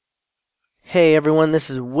Hey everyone, this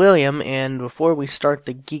is William, and before we start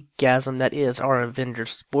the Geekgasm that is our Avengers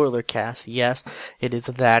spoiler cast, yes, it is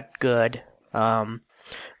that good.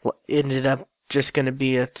 Ended up just gonna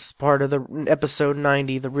be it's part of the episode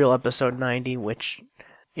 90, the real episode 90, which,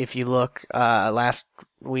 if you look, last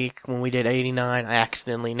week when we did 89, I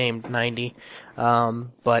accidentally named 90,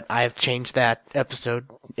 but I've changed that. Episode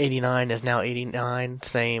 89 is now 89,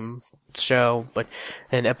 same show, but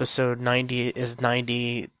then episode 90 is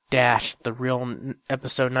 90 dash the real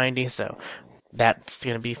episode 90, so that's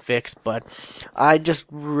gonna be fixed. But I just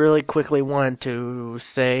really quickly wanted to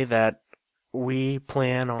say that we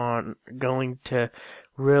plan on going to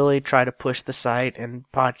really try to push the site and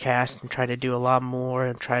podcast and try to do a lot more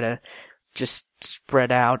and try to just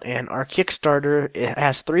spread out. And our Kickstarter, it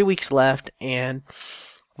has 3 weeks left, and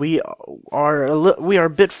we are a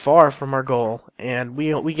bit far from our goal, and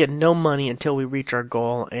we get no money until we reach our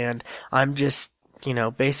goal. And I'm just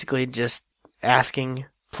basically just asking,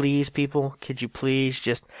 please, people, could you please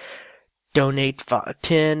just donate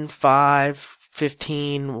 10, 5,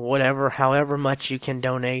 15, whatever, however much you can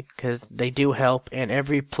donate, because they do help, and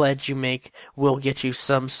every pledge you make will get you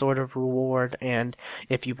some sort of reward. And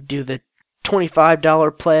if you do the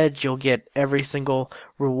 $25 pledge, you'll get every single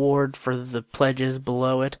reward for the pledges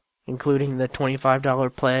below it, including the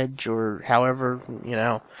 $25 pledge, or however,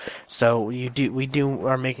 so we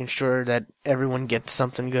are making sure that everyone gets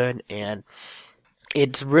something good. And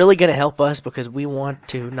it's really going to help us, because we want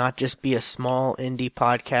to not just be a small indie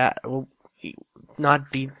podcast, not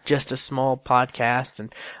be just a small podcast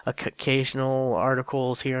and occasional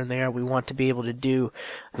articles here and there. We want to be able to do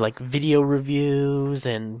like video reviews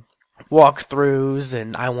and walkthroughs,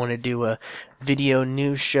 and I want to do a video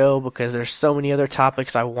news show, because there's so many other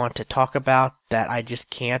topics I want to talk about that I just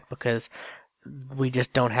can't, because we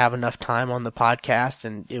just don't have enough time on the podcast,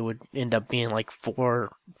 and it would end up being like four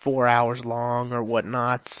hours long or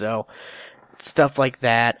whatnot. So stuff like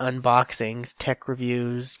that, unboxings, tech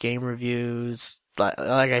reviews, game reviews, like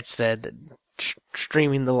I said,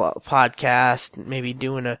 streaming the podcast, maybe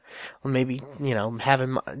doing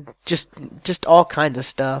having just all kinds of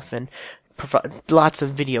stuff, and lots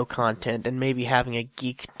of video content, and maybe having a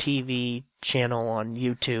geek TV channel on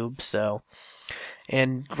YouTube. So,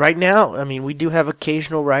 and right now, we do have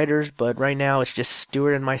occasional writers, but right now it's just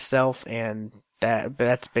Stuart and myself, and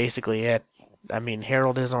that's basically it.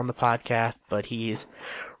 Harold is on the podcast, but he's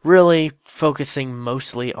really focusing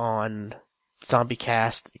mostly on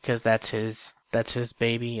ZombieCast, because that's his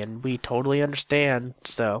baby, and we totally understand.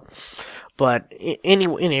 So, but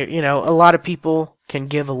anyway, a lot of people can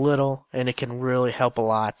give a little, and it can really help a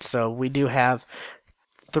lot. So we do have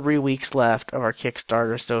 3 weeks left of our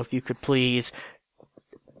Kickstarter. So if you could please,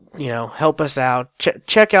 help us out.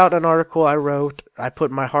 Check out an article I wrote. I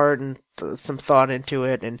put my heart and some thought into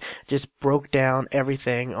it, and just broke down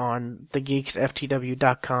everything on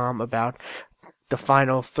thegeeksftw.com about the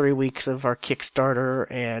final 3 weeks of our Kickstarter,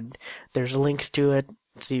 and there's links to it,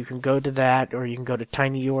 so you can go to that, or you can go to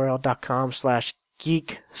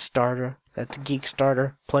tinyurl.com/geekstarter. That's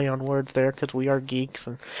Geekstarter, play on words there, because we are geeks,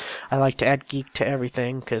 and I like to add geek to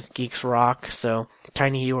everything, because geeks rock. So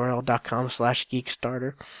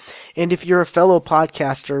tinyurl.com/geekstarter. And if you're a fellow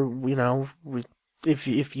podcaster,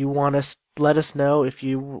 if you want to let us know if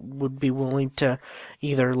you would be willing to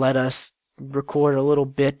either let us record a little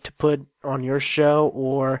bit to put on your show,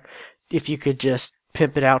 or if you could just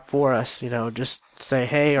pimp it out for us, just say,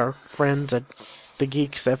 hey, our friends at the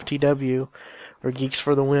Geeks FTW or Geeks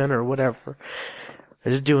for the Win or whatever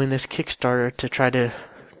is doing this Kickstarter to try to,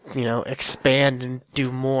 expand and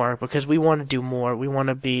do more, because we want to do more. We want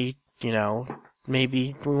to be,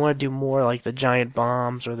 maybe we want to do more like the Giant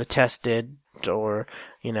Bombs or the Tested, or,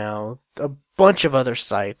 a bunch of other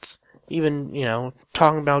sites. Even,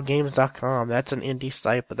 talkingaboutgames.com, that's an indie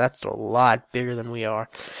site, but that's a lot bigger than we are.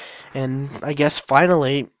 And I guess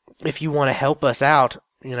finally, if you want to help us out,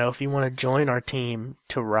 if you want to join our team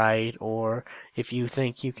to write, or if you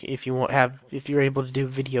think if you're able to do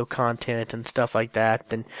video content and stuff like that,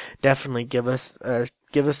 then definitely give us a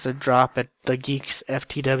drop at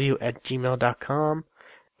thegeeksftw@gmail.com,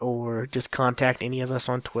 or just contact any of us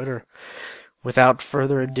on Twitter. Without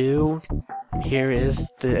further ado, here is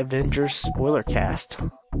the Avengers spoiler cast.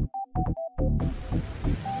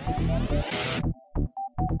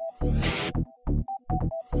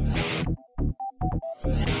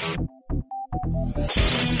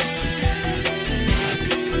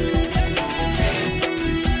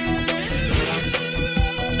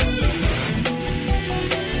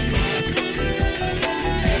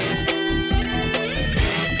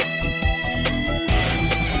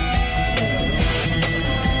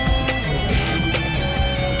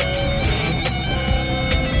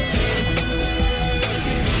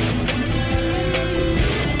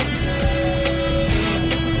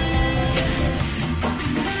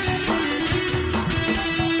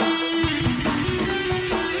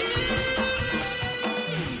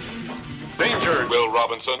 Danger, Will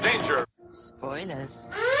Robinson. Danger. Spoilers.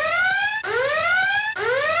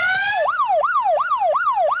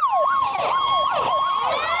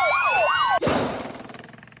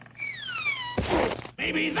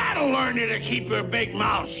 Maybe that'll learn you to keep your big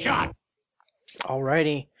mouth shut.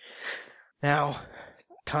 Alrighty. Now,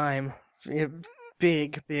 time.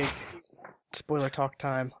 Big spoiler talk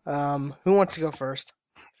time. Who wants to go first?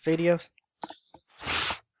 Fadios?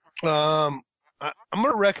 I'm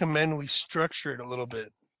gonna recommend we structure it a little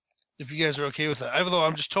bit, if you guys are okay with that. Even though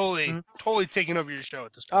I'm just totally taking over your show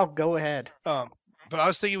at this point. Oh, go ahead. But I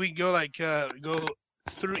was thinking we could go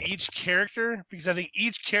through each character, because I think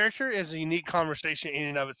each character is a unique conversation in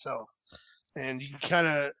and of itself, and you can kind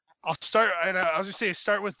of. I was gonna say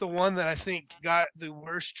start with the one that I think got the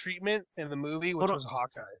worst treatment in the movie, which was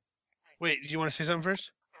Hawkeye. Wait, do you want to say something first?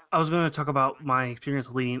 I was going to talk about my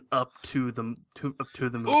experience leading up to the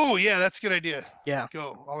movie. Oh yeah, that's a good idea. Yeah.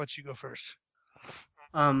 Go. I'll let you go first.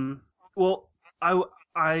 Well,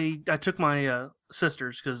 I took my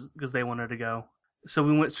sisters because they wanted to go, so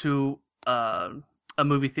we went to a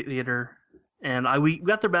movie theater, and we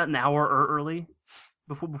got there about an hour early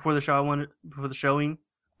before the show. Before the showing,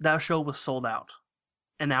 that show was sold out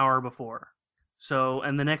an hour before. So,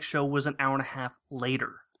 and the next show was an hour and a half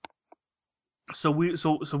later. So we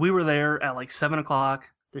were there at like 7:00.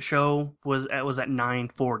 The show was at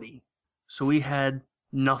 9:40. So we had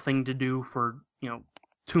nothing to do for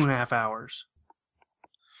 2.5 hours.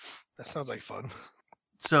 That sounds like fun.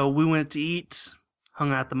 So we went to eat,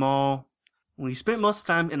 hung out at the mall. We spent most of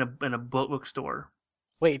the time in a bookstore.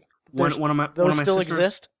 Wait, one of my those sisters, still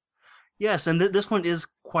exist? Yes, and this one is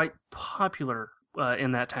quite popular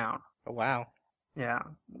in that town. Oh, wow. Yeah.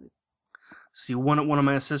 See, one of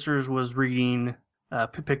my sisters was reading,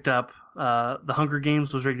 picked up The Hunger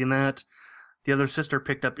Games, was reading that. The other sister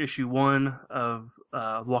picked up issue 1 of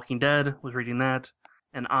Walking Dead, was reading that.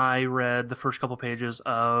 And I read the first couple pages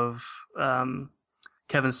of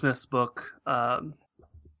Kevin Smith's book,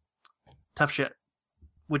 Tough Shit,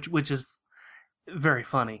 which is very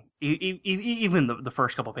funny. Even the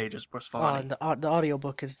first couple pages was funny. The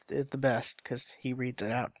audiobook is the best because he reads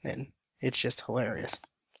it out and it's just hilarious.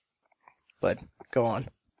 But go on.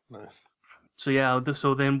 Nice. So yeah,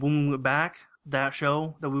 so then when we went back, that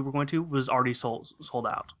show that we were going to was already sold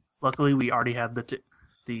out. Luckily, we already had the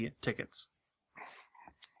tickets.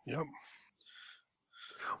 Yep.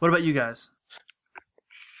 What about you guys?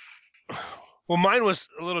 Well, mine was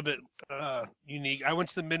a little bit unique. I went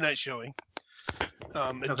to the midnight showing.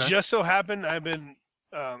 It just so happened I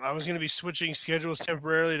was going to be switching schedules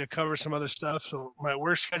temporarily to cover some other stuff, so my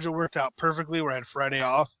work schedule worked out perfectly where I had Friday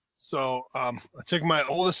off. So I took my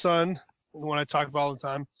oldest son, the one I talk about all the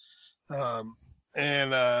time,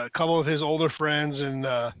 and a couple of his older friends and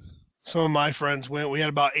some of my friends went. We had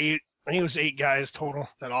about 8, I think it was 8 guys total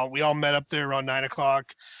we all met up there around 9:00,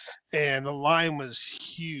 and the line was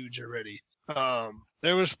huge already.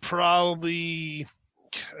 There was probably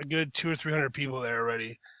a good 200 or 300 people there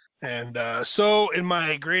already. And so in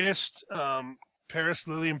my greatest Paris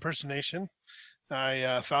Lily impersonation,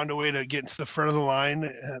 I found a way to get into the front of the line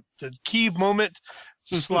at the key moment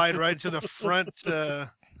to slide right to the front, the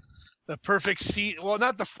perfect seat. Well,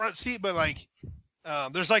 not the front seat, but like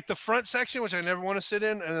there's like the front section, which I never want to sit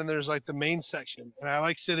in, and then there's like the main section. And I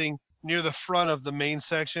like sitting near the front of the main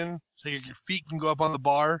section so your feet can go up on the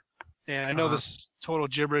bar. And I know this is total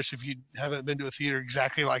gibberish if you haven't been to a theater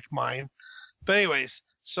exactly like mine. But anyways,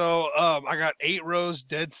 so I got 8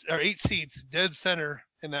 seats dead center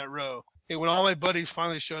in that row. And when all my buddies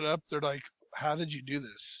finally showed up, they're like, "How did you do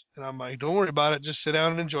this?" And I'm like, "Don't worry about it. Just sit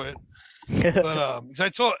down and enjoy it." But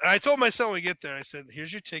because I told my son when we get there, I said,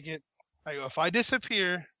 "Here's your ticket." I go, "If I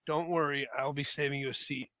disappear, don't worry. I'll be saving you a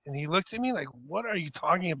seat." And he looked at me like, "What are you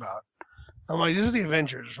talking about?" I'm like, "This is the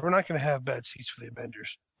Avengers. We're not going to have bad seats for the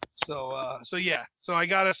Avengers." So I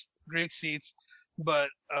got us great seats. But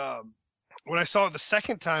when I saw it the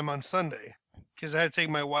second time on Sunday, because I had to take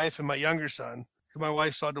my wife and my younger son, my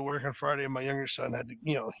wife had to work on Friday, and my younger son had to,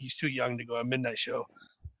 he's too young to go to a midnight show.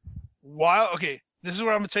 This is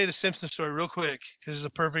where I'm going to tell you the Simpsons story real quick, because it's a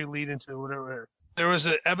perfect lead into whatever. There was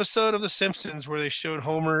an episode of The Simpsons where they showed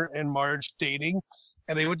Homer and Marge dating,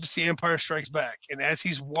 and they went to see Empire Strikes Back. And as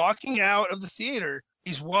he's walking out of the theater,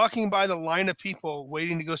 he's walking by the line of people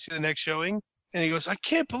waiting to go see the next showing, and he goes, "I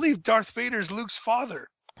can't believe Darth Vader's Luke's father."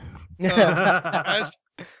 And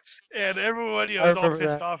everyone, is all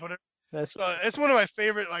pissed off on it. It's one of my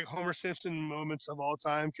favorite Homer Simpson moments of all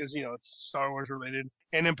time because it's Star Wars related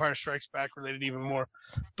and Empire Strikes Back related even more.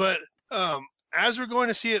 But as we're going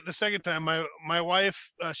to see it the second time, my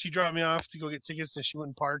wife, she dropped me off to go get tickets, and she went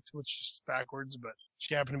and parked, which is backwards, but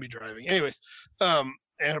she happened to be driving. Anyways, but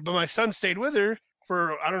my son stayed with her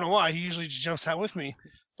for, I don't know why. He usually just jumps out with me.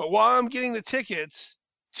 But while I'm getting the tickets,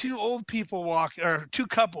 two old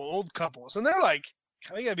couples, and they're like,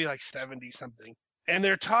 they gotta be like 70 something, and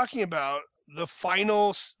they're talking about the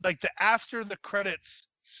final, like the after the credits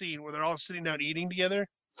scene where they're all sitting down eating together.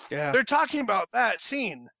 Yeah. They're talking about that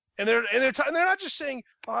scene, and they're not just saying,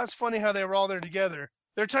 "Oh, that's funny how they were all there together."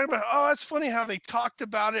 They're talking about, "Oh, that's funny how they talked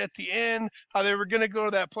about it at the end, how they were gonna go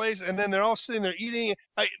to that place, and then they're all sitting there eating."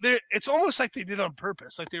 It's almost like they did it on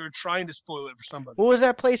purpose, like they were trying to spoil it for somebody. What was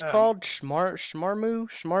that place called? Schmarmu?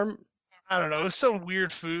 I don't know. It was some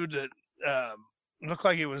weird food that looked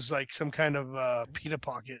like it was like some kind of pita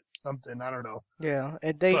pocket something. I don't know. Yeah,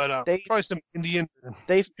 and They probably some Indian.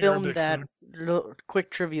 They filmed Arabic that. food.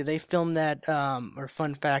 Quick trivia: they filmed that. Or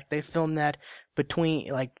fun fact: they filmed that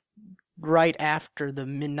between right after the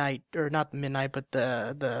midnight, or not the midnight, but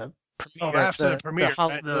the premiere. After the premiere, the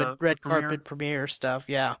Hollywood the red premiere? carpet premiere stuff.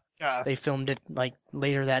 Yeah. Yeah. They filmed it like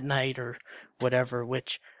later that night or whatever,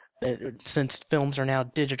 which since films are now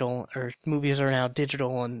digital, or movies are now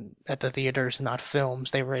digital and at the theaters, not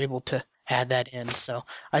films, they were able to add that in. So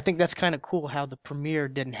I think that's kind of cool how the premiere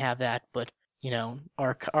didn't have that, but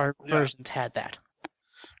our versions had that.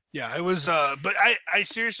 Yeah, it was. But I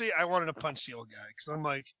seriously, I wanted to punch the old guy, because I'm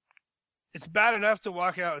like, it's bad enough to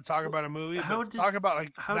walk out and talk about a movie, but to talk about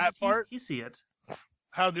that part. He see it?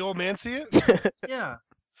 How did the old man see it? Yeah.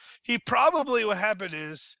 He probably, what happened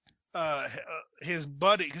is, his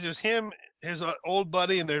buddy, because it was him, his old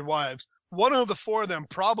buddy, and their wives. One of the four of them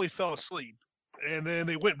probably fell asleep, and then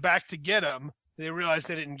they went back to get him. They realized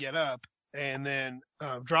they didn't get up, and then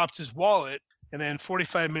dropped his wallet. And then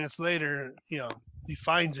 45 minutes later, he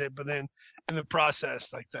finds it. But then in the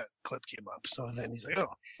process, like, that clip came up. So then he's like,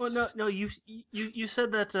 "Oh." Well, no. You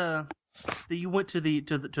said that you went to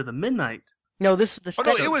the midnight. No, this was the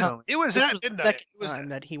second time. It was This at was the midnight. second It was time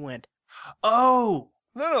that he went. Oh.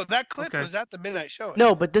 No, that clip was at the midnight showing.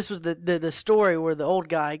 No, but this was the story where the old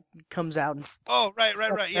guy comes out and. Oh, right.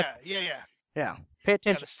 Yeah. Yeah. Pay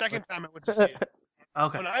attention. Yeah, the second time I went to see it.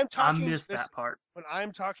 Okay. When I'm talking, I missed that part. When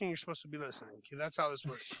I'm talking, you're supposed to be listening. Okay, that's how this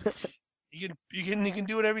works. You can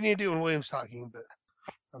do whatever you need to do when William's talking, but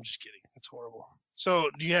I'm just kidding. That's horrible. So,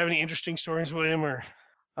 do you have any interesting stories, William, or?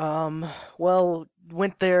 Well,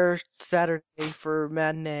 went there Saturday for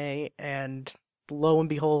matinee, and lo and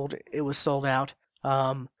behold, it was sold out.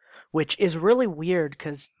 Which is really weird,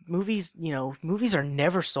 because movies are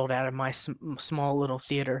never sold out in my small little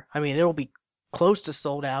theater. I mean, it'll be close to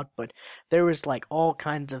sold out, but there was like all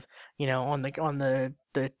kinds of, on the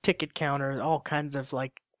ticket counter, all kinds of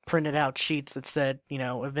like printed out sheets that said,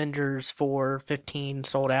 Avengers 4:15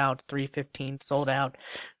 sold out, 3:15 sold out,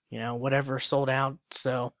 whatever sold out.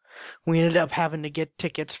 So we ended up having to get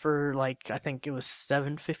tickets for I think it was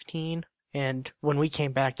 7:15, and when we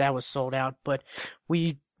came back, that was sold out. But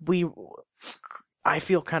I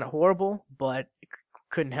feel kind of horrible, but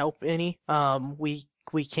couldn't help any.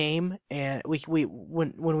 We came, and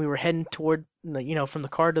when we were heading toward from the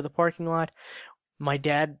car to the parking lot, my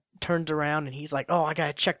dad turns around and he's like, "Oh, I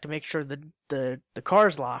gotta check to make sure the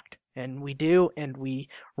car's locked." And we do, and we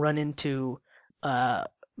run into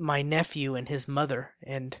my nephew and his mother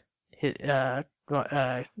and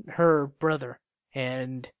her brother,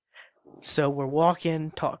 and so we're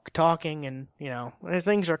walking, talking, and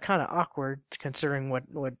things are kind of awkward considering what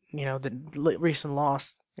the recent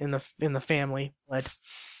loss in the family. But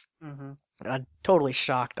I'm totally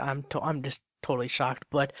shocked. I'm just totally shocked.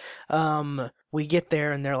 But we get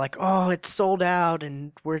there and they're like, "Oh, it's sold out,"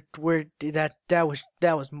 and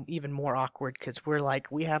that was even more awkward, because we're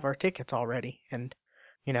like, we have our tickets already, and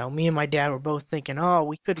me and my dad were both thinking, "Oh,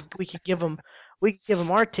 we could give them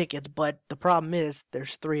our tickets," but the problem is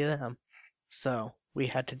there's three of them, so we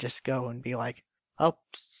had to just go and be like, "Oh,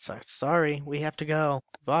 sorry, we have to go.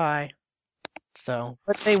 Bye." So,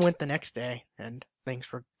 but they went the next day, and things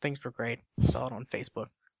were great. Saw it on Facebook,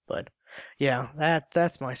 but yeah,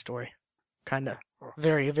 that's my story. Kind of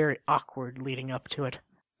very, very awkward leading up to it.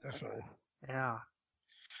 Definitely. Yeah.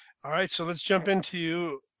 All right, so let's jump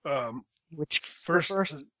into Which first?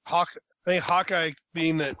 I think Hawkeye,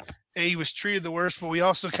 being that he was treated the worst, but we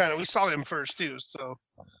also we saw him first too. So,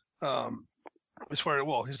 as far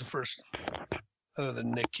as he's the first other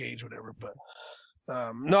than Nick Cage, whatever. But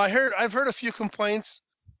no, I've heard a few complaints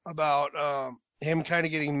about him kind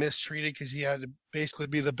of getting mistreated, because he had to basically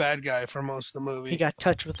be the bad guy for most of the movie. He got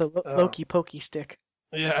touched with a Loki pokey stick.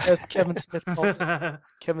 Yeah. As Kevin Smith calls it.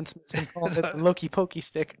 Kevin Smith called it the Loki pokey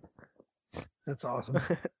stick. That's awesome.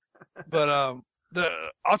 But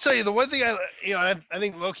I'll tell you the one thing I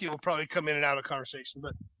think Loki will probably come in and out of conversation,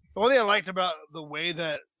 but the one thing I liked about the way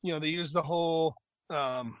that they used the whole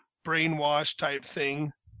brainwash type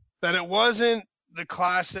thing, that it wasn't the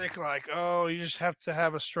classic like, oh, you just have to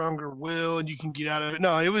have a stronger will and you can get out of it.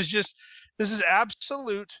 No, it was just, this is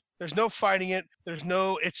absolute. There's no fighting it.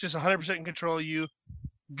 It's just 100% in control of you.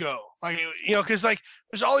 Go. Like, because like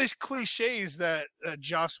there's all these cliches that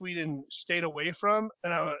Joss Whedon stayed away from,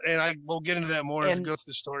 and I will get into that more as we go through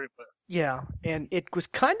the story. But yeah, and it was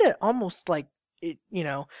kind of almost like it.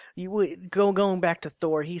 You would going back to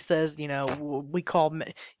Thor. He says, you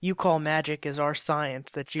call magic as our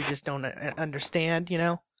science that you just don't understand.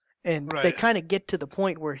 And Right. they kind of get to the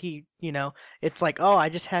point where he, it's like, oh, I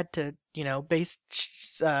just had to,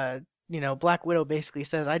 Black Widow basically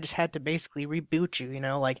says, I just had to basically reboot you,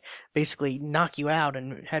 like basically knock you out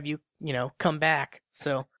and have you, come back.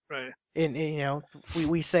 So, right. and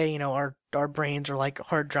we say, our brains are like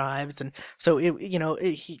hard drives, and so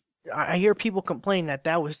I hear people complain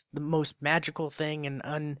that was the most magical thing,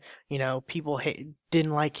 and people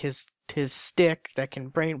didn't like his stick that can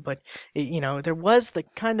brain, but there was the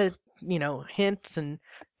kind of hints and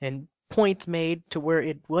points made to where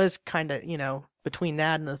it was kind of between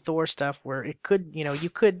that and the Thor stuff where it could you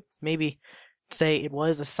could maybe say it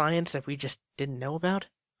was a science that we just didn't know about.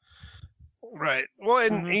 Right. Well,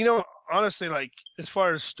 and honestly, like as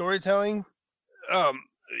far as storytelling,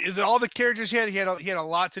 all the characters he had a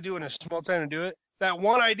lot to do in a small time to do it. That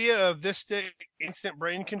one idea of this stick, instant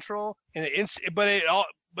brain control, and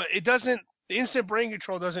it doesn't. The instant brain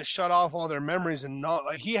control doesn't shut off all their memories and not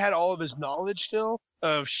like he had all of his knowledge still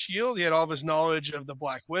of Shield. He had all of his knowledge of the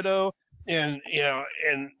Black Widow, and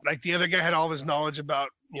like the other guy had all of his knowledge about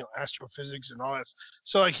astrophysics and all that.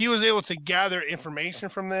 So like he was able to gather information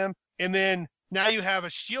from them, and then now you have a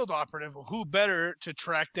Shield operative. Who better to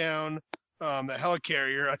track down the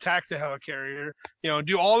helicarrier, attack the helicarrier,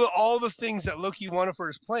 do all the things that Loki wanted for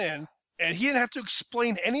his plan, and he didn't have to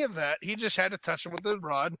explain any of that. He just had to touch him with the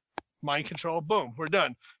rod. Mind control, boom, we're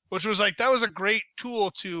done. Which was like, that was a great tool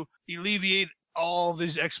to alleviate all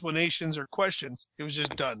these explanations or questions. It was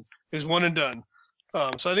just done. It was one and done.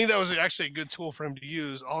 So I think that was actually a good tool for him to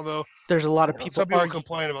use. Although there's a lot of people, some people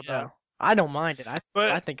complain about that. I don't mind it.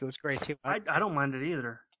 I think it was great too. I don't mind it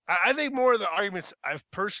either. I think more of the arguments I've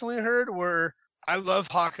personally heard were, I love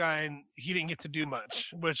Hawkeye and he didn't get to do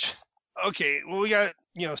much. Which, okay, well we got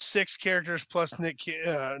 6 characters plus Nick.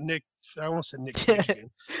 I won't say Nick Cage again.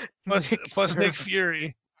 plus Nick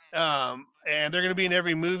Fury, and they're going to be in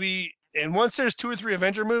every movie. And once there's 2 or 3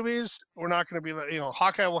 Avenger movies, we're not going to be like,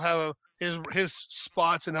 Hawkeye will have his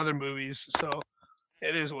spots in other movies. So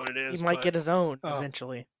it is what it is. He might get his own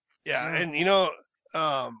eventually. Yeah, and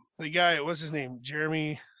the guy, what's his name?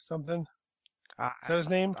 Jeremy something. Is that his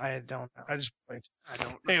name? I don't know. I just blanked. I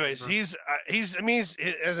don't. Anyways, he's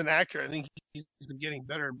as an actor, I think he's been getting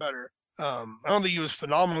better and better. I don't think he was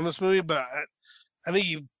phenomenal in this movie, but I think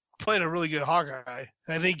he played a really good Hawkeye.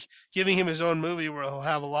 And I think giving him his own movie where he'll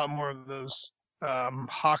have a lot more of those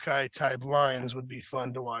Hawkeye type lines would be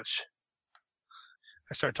fun to watch.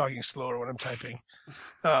 I start talking slower when I'm typing.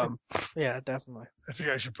 Yeah, definitely. I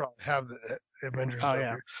figure I should probably have the Avengers. Oh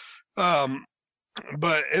yeah.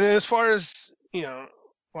 But and then as far as I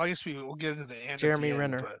guess we'll get into the end. Jeremy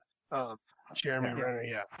Renner. But Jeremy Renner,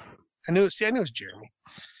 yeah. I knew it was Jeremy.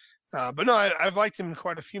 But no, I've liked him in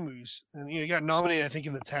quite a few movies, and he got nominated, I think,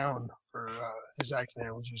 in The Town for his acting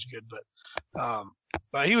there, which was good.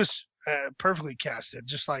 But he was perfectly casted,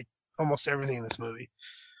 just like almost everything in this movie.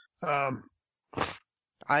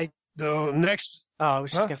 I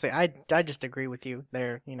was just gonna say I just agree with you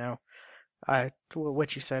there.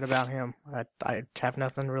 What you said about him. I have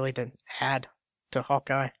nothing really to add to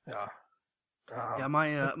Hawkeye. Yeah.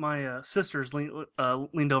 My sisters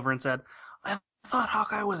leaned over and said, "I thought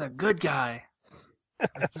Hawkeye was a good guy.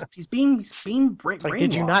 He's being brainwashed."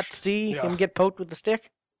 Did you not see him get poked with the stick?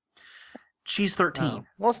 She's 13.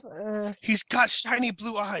 Well, he's got shiny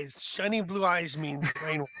blue eyes. Shiny blue eyes means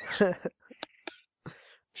brainwash.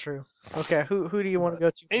 True. Okay, who do you want to go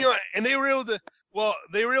to? And they were able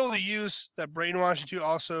to use that brainwashing too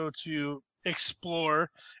also to explore.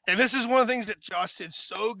 And this is one of the things that Joss did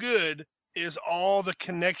so good is all the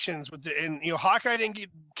connections with Hawkeye didn't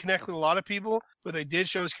connect with a lot of people, but they did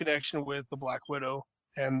show his connection with the Black Widow,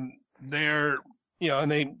 and they're and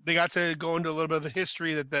they got to go into a little bit of the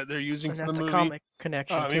history that they're using for the movie. That's a comic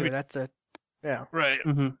connection too. That's right.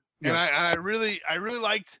 Mm-hmm. And I really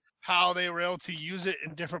liked how they were able to use it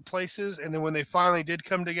in different places, and then when they finally did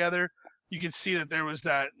come together, you could see that there was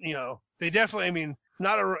that they definitely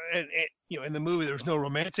in the movie there was no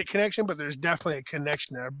romantic connection, but there's definitely a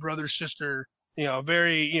connection there, brother sister,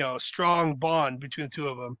 very strong bond between the two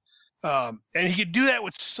of them. And he could do that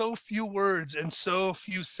with so few words and so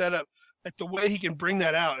few setup. Like the way he can bring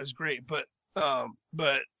that out is great. But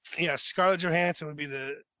yeah, Scarlett Johansson would be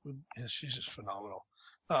she's just phenomenal.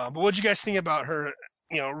 But what'd you guys think about her?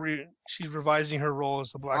 She's revising her role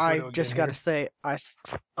as the Black Widow. I just gotta say, I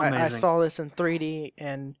saw this in 3D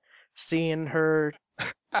and seeing the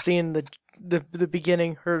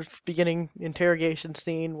beginning, her beginning interrogation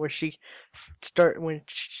scene where when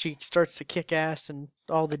she starts to kick ass and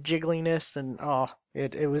all the jiggliness and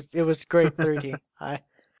it was great 3D.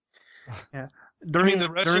 Yeah. You mean the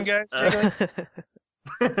Russian guy?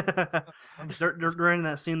 During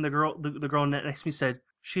that scene, the girl next to me said,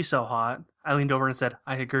 "She's so hot." I leaned over and said,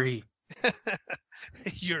 "I agree."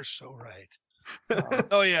 You're so right.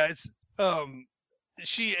 Oh yeah, it's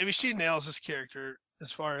she nails this character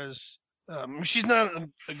as far as she's not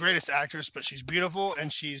the greatest actress, but she's beautiful,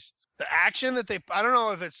 and she's the action that I don't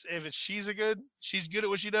know if she's good at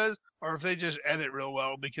what she does, or if they just edit real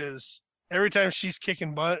well, because every time she's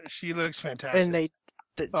kicking butt, she looks fantastic. And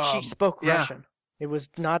she spoke Russian. It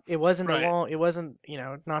wasn't right. it wasn't,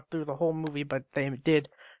 not through the whole movie, but they did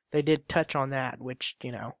touch on that, which,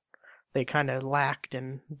 they kind of lacked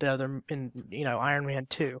in Iron Man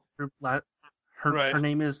 2. Her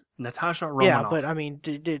name is Natasha Romanoff. Yeah, but I mean,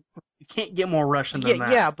 you can't get more Russian than that.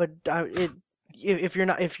 Yeah, but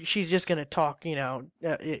if she's just gonna talk,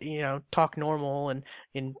 talk normal, and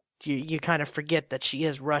you kind of forget that she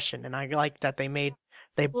is Russian, and I like that Well,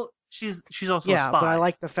 she's also a spy. But I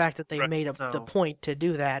like the fact that they made the point to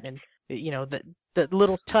do that, and the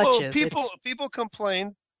little touches. People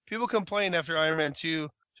complain after Iron Man 2.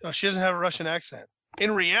 Oh, she doesn't have a Russian accent.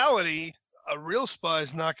 In reality, a real spy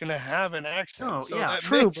is not going to have an accent. No, so yeah, that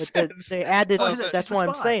true, makes but sense. they added. That's why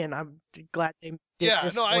I'm spy. saying I'm glad they did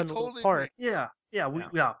this I one totally little part.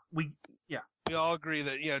 agree. We all agree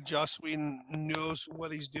that Joss Whedon knows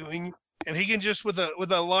what he's doing, and he can just with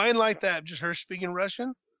a line like that, just her speaking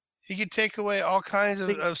Russian, he could take away all kinds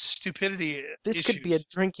of stupidity. This could be a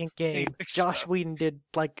drinking game. Joss Whedon did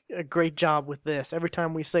like a great job with this. Every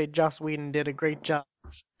time we say Joss Whedon did a great job.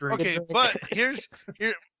 Okay, but here's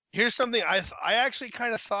something I actually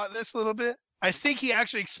kind of thought this a little bit. I think he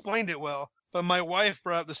actually explained it well, but my wife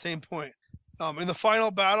brought up the same point. In the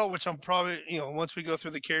final battle, which I'm probably, once we go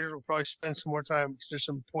through the characters, we'll probably spend some more time because there's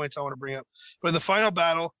some points I want to bring up. But in the final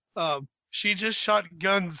battle, she just shot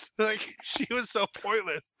guns. Like, she was so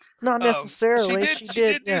pointless. Not necessarily. She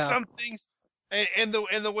did do some things. And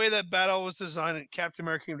the way that battle was designed, and Captain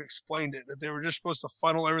America explained it, that they were just supposed to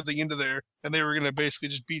funnel everything into there, and they were going to basically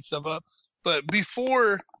just beat stuff up. But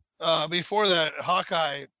before that,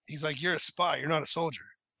 Hawkeye, he's like, "You're a spy. You're not a soldier."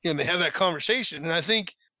 And they have that conversation. And I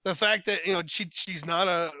think the fact that she's not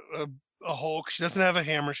a Hulk, she doesn't have a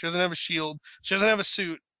hammer, she doesn't have a shield, she doesn't have a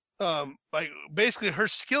suit. Like basically her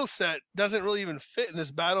skill set doesn't really even fit in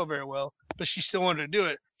this battle very well, but she still wanted to do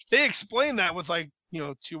it. They explained that with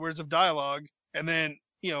 2 words of dialogue. And then,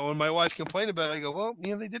 when my wife complained about it, I go, well,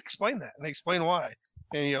 they did explain that, and they explain why.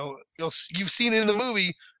 And, you've seen it in the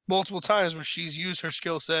movie multiple times where she's used her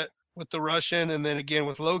skill set with the Russian and then again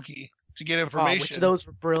with Loki to get information. Which those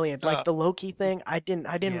were brilliant. Like the Loki thing, I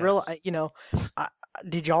didn't realize,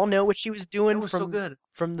 did y'all know what she was doing so good.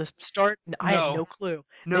 From the start? I had no clue.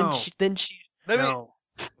 No. Then she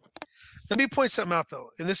Let me point something out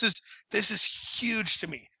though, and this is huge to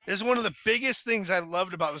me. This is one of the biggest things I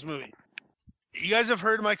loved about this movie. You guys have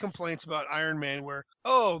heard my complaints about Iron Man where,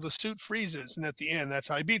 the suit freezes, and at the end, that's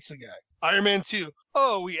how he beats the guy. Iron Man 2,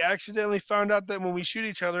 we accidentally found out that when we shoot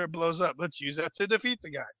each other, it blows up. Let's use that to defeat the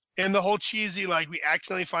guy. And the whole cheesy, we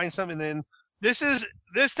accidentally find something, and then this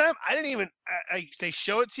time, I didn't even, they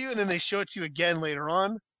show it to you, and then they show it to you again later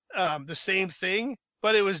on, the same thing,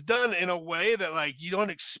 but it was done in a way that, you don't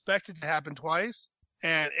expect it to happen twice.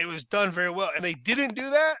 And it was done very well. And they didn't do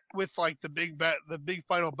that with, the big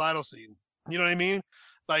final battle scene. You know what I mean?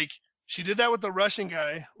 She did that with the Russian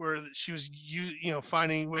guy, where she was,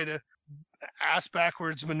 finding a way to ass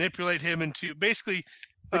backwards manipulate him into basically.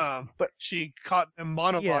 But she caught them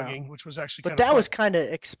monologuing, which was actually. But that was kind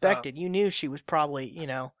of expected. You knew she was probably,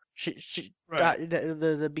 she got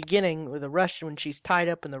the beginning with the Russian when she's tied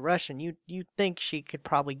up in the Russian. You think she could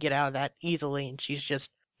probably get out of that easily, and she's just,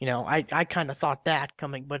 I kind of thought that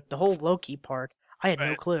coming, but the whole Loki part, I had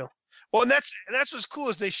no clue. Well, and that's what's cool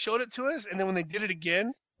is they showed it to us, and then when they did it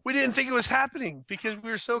again, we didn't think it was happening because we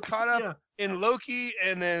were so caught up in Loki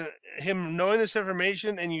and then him knowing this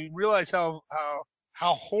information, and you realize how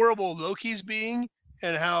horrible Loki's being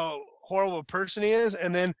and how horrible a person he is,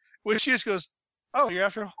 and then when she just goes, oh, you're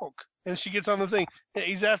after Hulk, and she gets on the thing.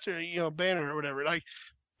 He's after Banner or whatever. Like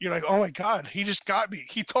you're like, oh my god, he just got me.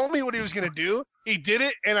 He told me what he was gonna do. He did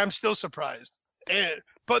it, and I'm still surprised.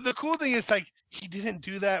 But the cool thing is like he didn't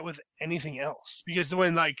do that with anything else because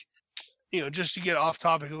when just to get off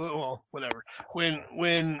topic a little, well, whatever.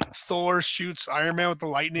 When Thor shoots Iron Man with the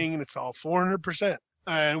lightning and it's all 400%,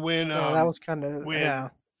 and when that was kind of when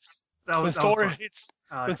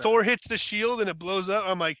Thor hits the shield and it blows up,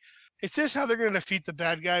 I'm like, is this how they're gonna defeat the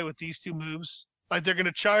bad guy with these two moves? Like they're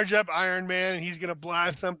gonna charge up Iron Man and he's gonna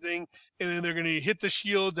blast something, and then they're gonna hit the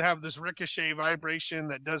shield to have this ricochet vibration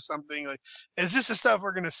that does something. Like, is this the stuff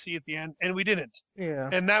we're gonna see at the end? And we didn't. Yeah.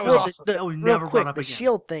 And that was awesome. Never brought up the again.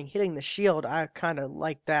 shield thing, hitting the shield, I kind of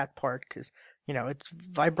like that part because it's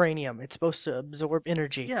vibranium. It's supposed to absorb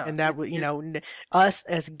energy. Yeah, And that us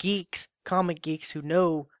as geeks, comic geeks who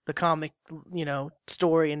know the comic,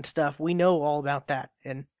 story and stuff, we know all about that.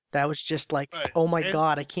 And that was just like, Right. oh my And-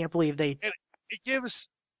 god, I can't believe they. It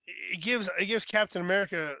gives Captain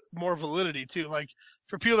America more validity too. Like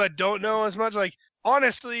for people that don't know as much, like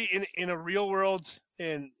honestly, in a real world,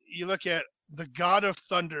 and you look at the God of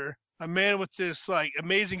Thunder, a man with this like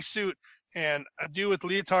amazing suit, and a dude with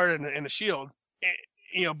leotard and a shield.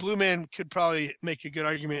 Blue Man could probably make a good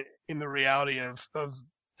argument in the reality of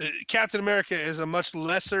Captain America is a much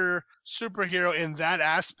lesser superhero in that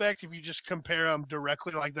aspect if you just compare them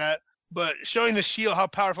directly like that. But showing the shield, how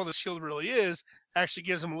powerful the shield really is, actually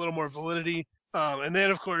gives him a little more validity. And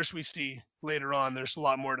then, of course, we see later on there's a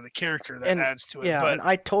lot more to the character that adds to it. Yeah, but, and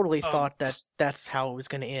I totally thought that's how it was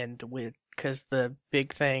going to end because the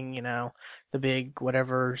big thing, the big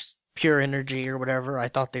whatever pure energy or whatever, I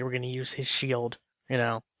thought they were going to use his shield,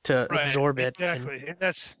 to absorb it exactly, and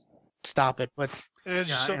that's stop it. But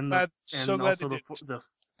glad also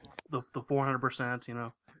the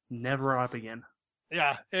 400%, never up again.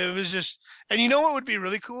 Yeah, it was just, and you know what would be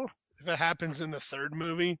really cool if it happens in the third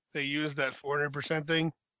movie? They use that 400%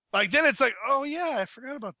 thing. Like then it's like, oh yeah, I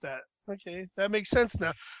forgot about that. Okay, that makes sense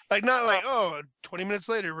now. Like not like 20 minutes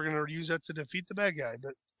later we're gonna use that to defeat the bad guy.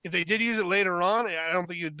 But if they did use it later on, I don't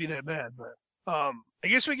think it would be that bad. But I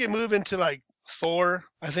guess we can move into like Thor.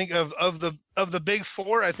 I think of the big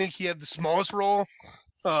four, I think he had the smallest role.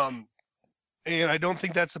 And I don't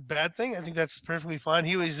think that's a bad thing. I think that's perfectly fine.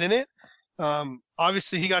 He was in it.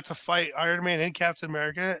 Obviously, he got to fight Iron Man and Captain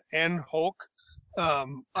America and Hulk.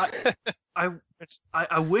 I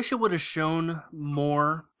wish it would have shown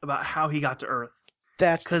more about how he got to Earth.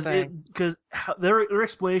 That's the because their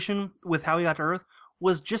explanation with how he got to Earth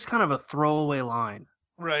was just kind of a throwaway line.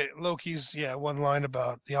 Right, Loki's one line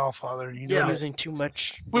about the Allfather. Using too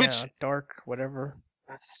much dark whatever.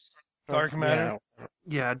 Dark matter.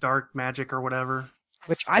 Yeah, dark magic or whatever.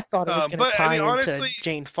 Which I thought it was going to tie honestly, into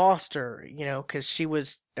Jane Foster, because she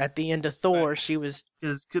was at the end of Thor. Right. She was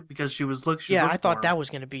because she was looking. Yeah, I thought that was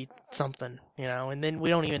going to be something, and then we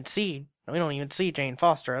don't even see Jane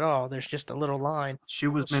Foster at all. There's just a little line. She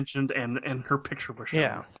was mentioned and her picture was shown.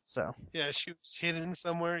 Yeah, so yeah, she was hidden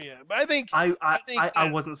somewhere. Yeah, but I think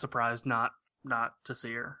I wasn't surprised not to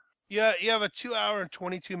see her. Yeah, you have a 2-hour and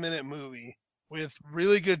 22-minute movie with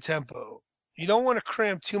really good tempo. You don't want to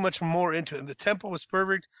cram too much more into it. The tempo was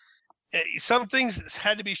perfect. Some things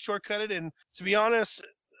had to be shortcutted, and to be honest,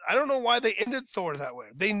 I don't know why they ended Thor that way.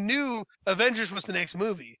 They knew Avengers was the next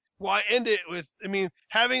movie. Why end it with,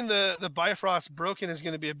 having the Bifrost broken is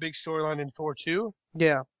going to be a big storyline in Thor 2.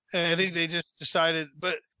 Yeah. And I think they just decided,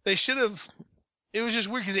 but they should have, it was just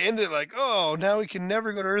weird because they ended it like, oh, now we can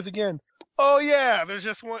never go to Earth again. Oh, yeah, there's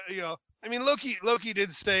just one, Loki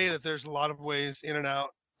did say that there's a lot of ways in and out.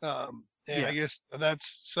 I guess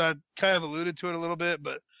so I kind of alluded to it a little bit,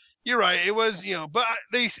 but you're right. It was,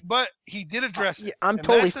 but he did address it. Yeah, I'm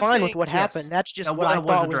totally fine with what happened. That's just what I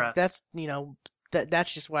thought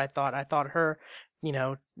that's just what I thought. I thought her,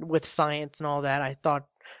 with science and all that, I thought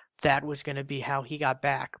that was going to be how he got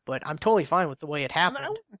back, but I'm totally fine with the way it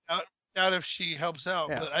happened. I doubt if she helps out,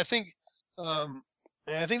 yeah. But I think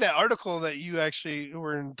that article that you actually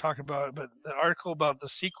were talking about, but the article about the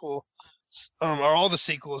sequel, or all the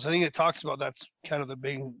sequels, I think it talks about that's kind of the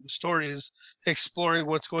big story is exploring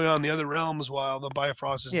what's going on in the other realms while the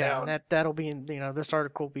Bifrost is down. Yeah, that'll be in, this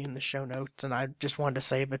article will be in the show notes, and I just wanted to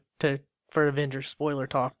save it for Avengers spoiler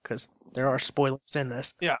talk because there are spoilers in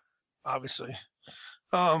this. Yeah, obviously.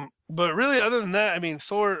 But really, other than that,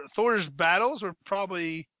 Thor's battles were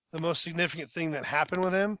probably the most significant thing that happened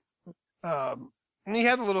with him. And he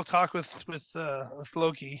had a little talk with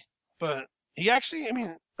Loki, but he actually,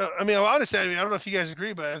 honestly, I don't know if you guys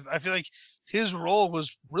agree, but I feel like his role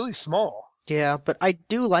was really small. Yeah, but I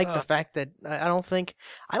do like the fact that I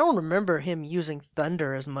don't remember him using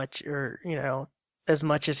thunder as much, or as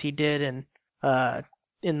much as he did in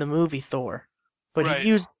the movie Thor. But Right. he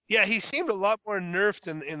used Yeah, he seemed a lot more nerfed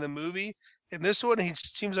in the movie. In this one, he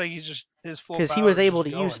seems like he's just his full power. because he was is able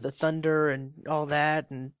just to use going. the thunder and all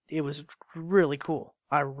that, and it was really cool.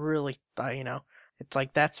 I it's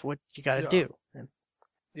like that's what you got to Yeah. do. And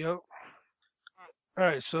Yep. All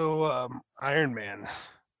right, so Iron Man.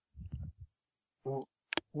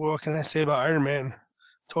 What can I say about Iron Man?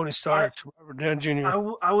 Tony Stark, Robert Downey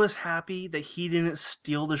Jr. I was happy that he didn't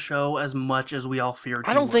steal the show as much as we all feared.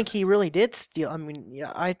 I don't think he really did steal. I mean,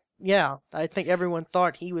 I think everyone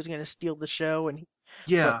thought he was going to steal the show, and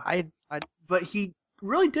but he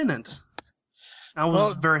really didn't. I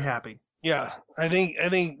was very happy. Yeah, I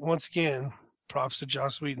think once again, props to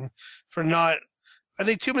Joss Whedon for not. I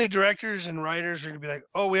think too many directors and writers are gonna be like,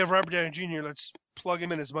 oh, we have Robert Downey Jr. Let's plug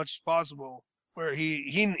him in as much as possible. Where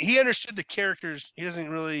he understood the characters. He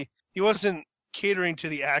wasn't catering to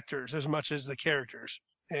the actors as much as the characters,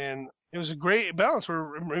 and it was a great balance.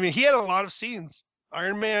 He had a lot of scenes.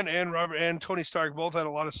 Iron Man and Tony Stark both had a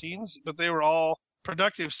lot of scenes, but they were all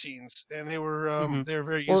productive scenes, and they were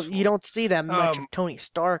very useful. Well, you don't see that much of Tony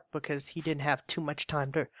Stark because he didn't have too much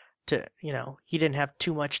time he didn't have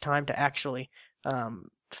too much time to actually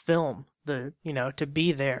film to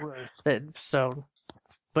be there. Right.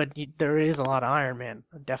 But there is a lot of Iron Man,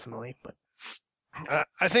 definitely. But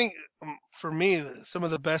I think for me, some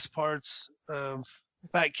of the best parts of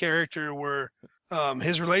that character were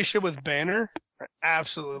his relationship with Banner. I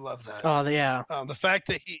absolutely love that. Oh yeah. The fact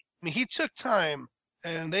that he took time,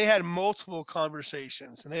 and they had multiple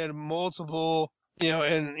conversations, and they had multiple,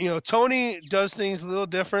 Tony does things a little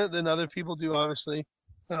different than other people do, obviously.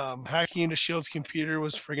 Hacking into S.H.I.E.L.D.'s computer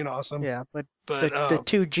was friggin' awesome. Yeah, but the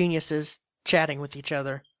two geniuses chatting with each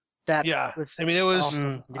other. It was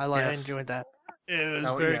awesome. I enjoyed that. It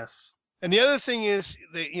was very. Yes. And the other thing is,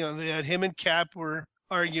 they had him and Cap were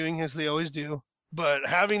arguing as they always do, but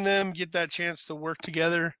having them get that chance to work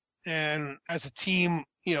together and as a team,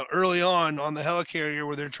 early on the helicarrier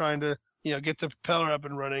where they're trying to, get the propeller up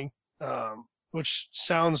and running, which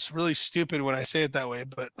sounds really stupid when I say it that way,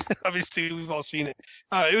 but obviously we've all seen it.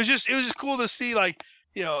 It was just cool to see,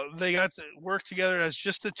 they got to work together as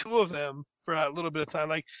just the two of them for a little bit of time.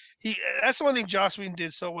 That's the one thing Joss Whedon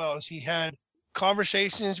did so well is he had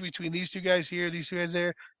conversations between these two guys here, these two guys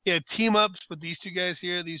there. He had team ups with these two guys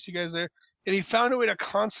here, these two guys there, and he found a way to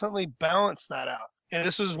constantly balance that out. And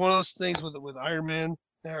this was one of those things with Iron Man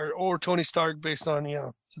or Tony Stark, based on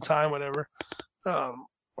the time, whatever.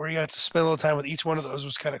 Where you got to spend a little time with each one of those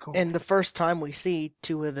was kind of cool. And the first time we see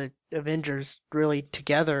two of the Avengers really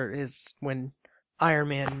together is when Iron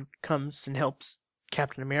Man comes and helps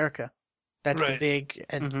Captain America. That's the big,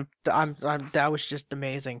 and that was just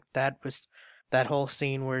amazing. That whole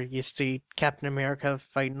scene where you see Captain America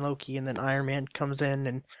fighting Loki, and then Iron Man comes in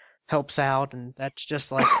and helps out, and that's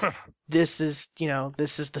just like this is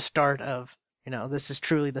the start of this is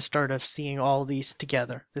truly the start of seeing all these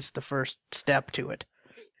together. This is the first step to it,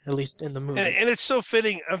 at least in the movie. And it's so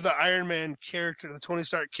fitting of the Iron Man character, the Tony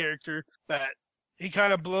Stark character, that he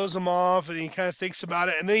kind of blows them off and he kind of thinks about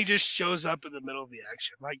it, and then he just shows up in the middle of the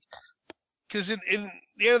action, because in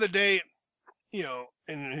the end of the day, in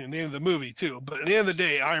the end of the movie too, but at the end of the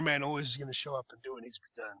day, Iron Man always is going to show up and do what needs to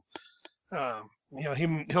be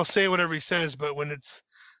done. He'll say whatever he says, but when it's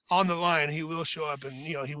on the line, he will show up and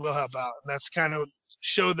he will help out. And that's kind of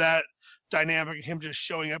showed that dynamic of him just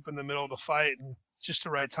showing up in the middle of the fight and just the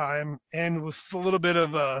right time, and with a little bit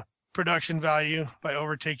of production value by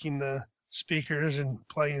overtaking the speakers and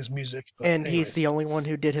playing his music. And he's the only one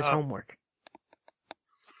who did his homework.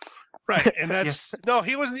 Right, and that's no,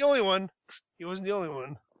 he wasn't the only one. He wasn't the only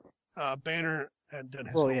one. Banner had done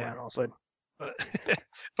his homework also,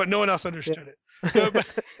 but no one else understood it.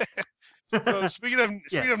 So speaking of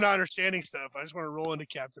not understanding stuff, I just want to roll into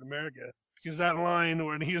Captain America, because that line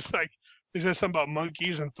when he's like, he says something about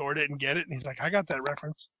monkeys and Thor didn't get it, and he's like, I got that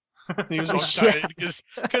reference. And he was all excited because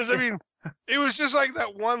it was just like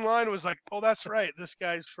that one line was like, oh, that's right. This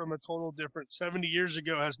guy's from a total different 70 years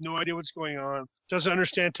ago, has no idea what's going on, doesn't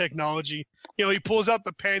understand technology. He pulls out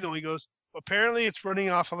the panel. He goes, apparently it's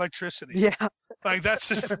running off electricity. Yeah.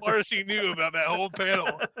 That's as far as he knew about that whole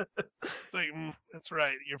panel. That's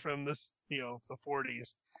right. You're from this, the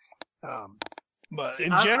 40s. But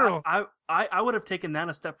in general, I would have taken that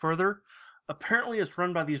a step further. Apparently, it's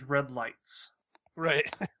run by these red lights.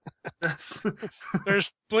 Right.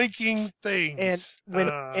 There's blinking things.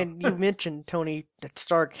 And you mentioned Tony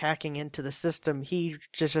Stark hacking into the system. He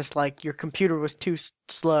just like your computer was too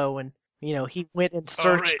slow, and he went and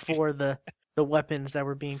searched for the weapons that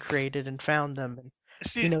were being created and found them. And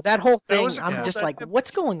See, You know, that whole that thing, was a I'm cool just like, dynamic.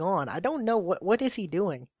 what's going on? I don't know what is he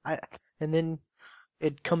doing? And then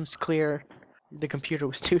it comes clear the computer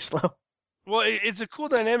was too slow. Well, it's a cool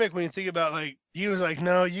dynamic when you think about, like, he was like,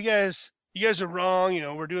 no, you guys are wrong. You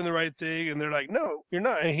know, we're doing the right thing. And they're like, no, you're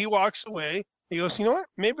not. And he walks away. He goes, you know what?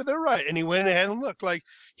 Maybe they're right. And he went ahead and looked. Like,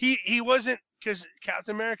 he wasn't, because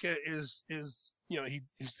Captain America is you know,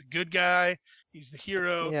 he's the good guy. He's the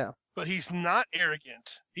hero. Yeah. But he's not arrogant.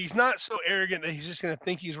 He's not so arrogant that he's just going to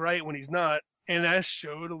think he's right when he's not. And that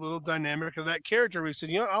showed a little dynamic of that character. We said,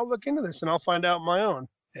 you know, I'll look into this and I'll find out my own.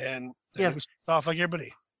 And then Yes. he was off like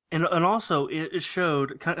everybody. And also it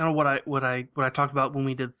showed kind of what I talked about when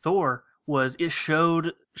we did Thor was it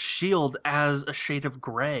showed Shield as a shade of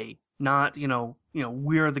gray, not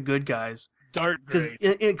we're the good guys. Dark gray.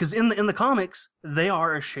 Because in the comics they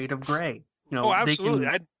are a shade of gray. You know, Oh, absolutely.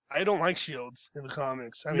 They can, I don't like shields in the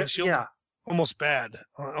comics. I mean, shields yeah. are almost bad.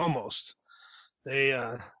 Almost. They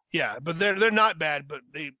but they're not bad, but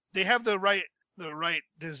they have the right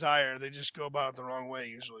desire. They just go about it the wrong way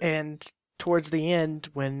usually. And towards the end,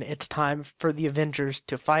 when it's time for the Avengers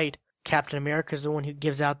to fight, Captain America's the one who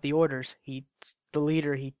gives out the orders. He's the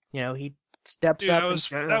leader. He steps Dude, up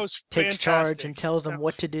that was takes fantastic. charge and tells them That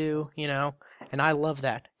what to do, and I love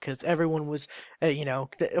that because everyone was,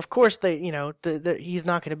 of course he's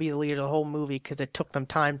not going to be the leader of the whole movie because it took them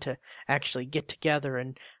time to actually get together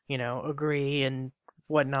and, agree and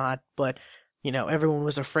whatnot, but, everyone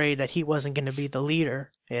was afraid that he wasn't going to be the leader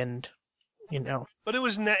and, But it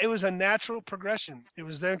was a natural progression. It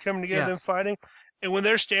was them coming together, them Yes. fighting, and when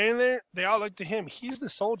they're standing there, they all look to him. He's the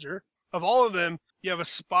soldier. Of all of them, you have a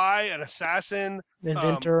spy, an assassin,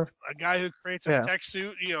 inventor. a guy who creates a Yeah. tech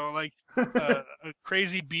suit, like a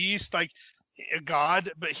crazy beast, like a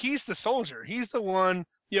god. But he's the soldier. He's the one,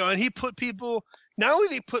 and he put people. Not only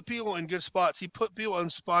did he put people in good spots, he put people in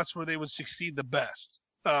spots where they would succeed the best.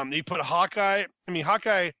 He put Hawkeye. I mean,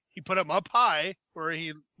 Hawkeye. He put him up high where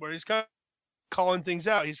he's calling things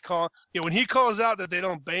out. He's calling. When he calls out that they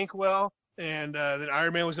don't bank well. And then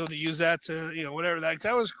Iron Man was able to use that to, whatever.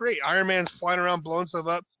 That was great. Iron Man's flying around, blowing stuff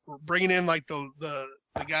up, bringing in like the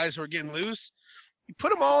guys who are getting loose. You put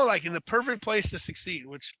them all like in the perfect place to succeed.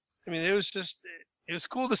 Which it was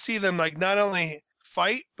cool to see them like not only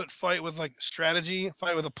fight but fight with like strategy,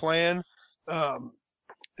 fight with a plan. It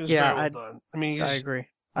was very well done. I agree.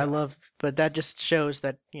 But that just shows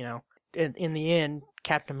that in the end,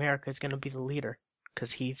 Captain America is going to be the leader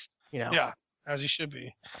because he's Yeah. As he should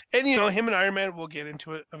be. And, him and Iron Man, we'll get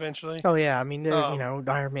into it eventually. Oh, yeah. I mean,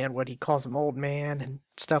 Iron Man, what he calls him old man and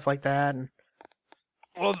stuff like that. And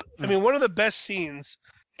well, one of the best scenes,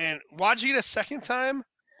 and watching it a second time,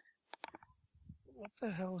 what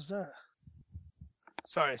the hell was that?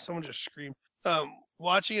 Sorry, someone just screamed.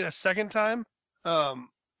 Watching it a second time,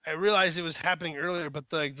 I realized it was happening earlier, but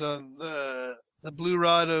the Blue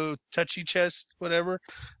Rod touchy chest, whatever,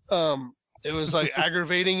 it was like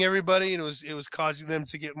aggravating everybody, and it was causing them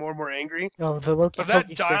to get more and more angry. oh, the Loki. But that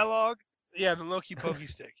Pokey stick. dialogue, the Loki pokey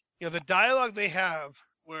stick. The dialogue they have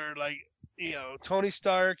where like Tony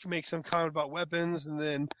Stark makes some comment about weapons, and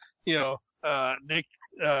then Nick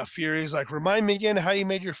Fury's like, remind me again how you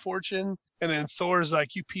made your fortune, and then Thor's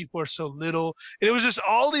like, you people are so little, and it was just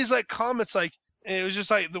all these like comments like. And it was just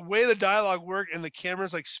like the way the dialogue worked, and the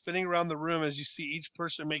camera's like spinning around the room as you see each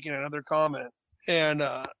person making another comment. And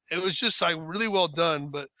it was just like really well done,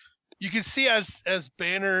 but you can see as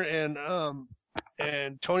Banner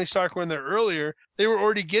and Tony Stark were in there earlier, they were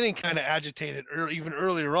already getting kind of agitated even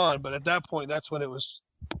earlier on. But at that point, that's when it was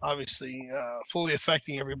obviously fully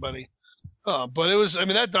affecting everybody. But it was,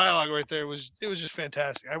 that dialogue right there was just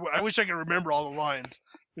fantastic. I wish I could remember all the lines.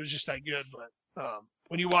 It was just that good. But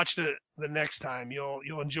when you watch it the next time, you'll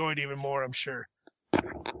enjoy it even more, I'm sure.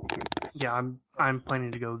 Yeah, I'm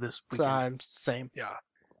planning to go this weekend. I'm same. Yeah.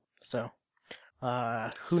 So,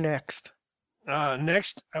 who next?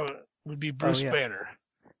 Next would be Bruce yeah. Banner.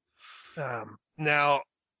 Now,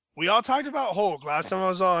 we all talked about Hulk last time I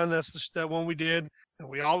was on. That's that one we did. And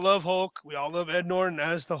we all love Hulk. We all love Ed Norton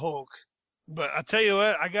as the Hulk. But I tell you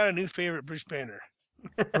what, I got a new favorite, Bruce Banner.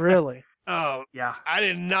 Really? Oh, Yeah, I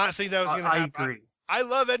did not think that was going to happen. I agree. I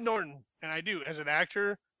love Ed Norton, and I do. As an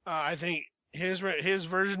actor, I think his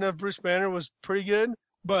version of Bruce Banner was pretty good.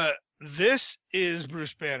 But this is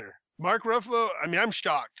Bruce Banner. Mark Ruffalo, I'm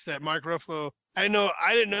shocked that Mark Ruffalo, I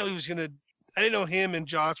didn't know he was going to, I didn't know him and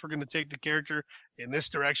Joss were going to take the character in this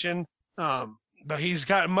direction. But he's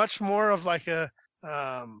got much more of like a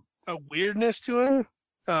weirdness to him.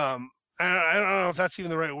 I don't know if that's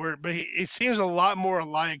even the right word, but it seems a lot more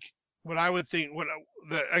like what I would think,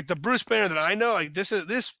 like the Bruce Banner that I know. Like this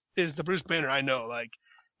is the Bruce Banner I know. Like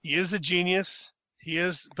he is the genius. He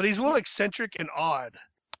is, but he's a little eccentric and odd.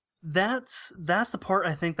 That's the part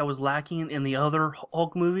I think that was lacking in the other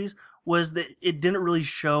Hulk movies, was that it didn't really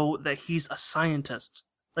show that he's a scientist.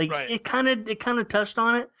 Like Right. it kind of touched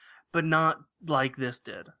on it, but not like this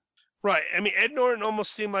did. Right. I mean, Ed Norton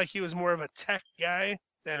almost seemed like he was more of a tech guy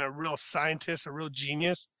than a real scientist, a real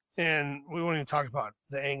genius. And we won't even talk about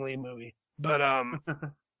the Ang Lee movie, but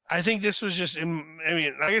I think this was just. I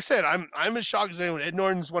mean, like I said, I'm as shocked as anyone. Ed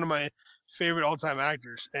Norton's one of my favorite all-time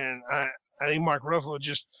actors, and I think Mark Ruffalo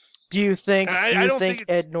just. Do you think I don't think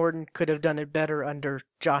Ed Norton could have done it better under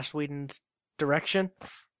Joss Whedon's direction?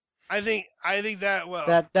 I think that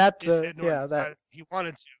he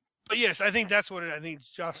wanted to. But yes, I think that's what I think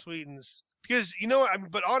Joss Whedon's, because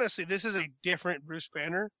but honestly, this is a different Bruce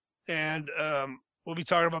Banner, and we'll be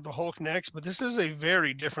talking about the Hulk next. But this is a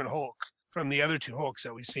very different Hulk from the other two Hulks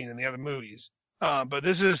that we've seen in the other movies. But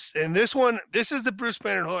this is the Bruce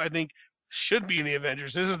Banner Hulk I think should be in the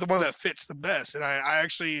Avengers. This is the one that fits the best, and I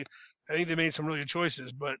think they made some really good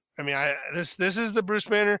choices. But I mean, this is the Bruce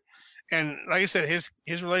Banner, and like I said,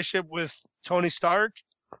 his relationship with Tony Stark,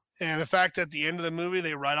 and the fact that at the end of the movie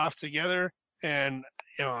they ride off together, and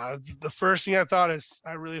the first thing I thought is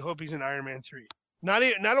I really hope he's in Iron Man 3.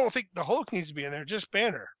 I don't think the Hulk needs to be in there, just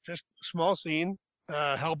Banner, just a small scene,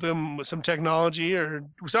 help him with some technology or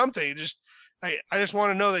something. I just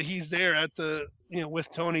want to know that he's there at the with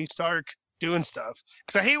Tony Stark doing stuff.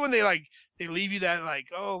 Because I hate when they leave you that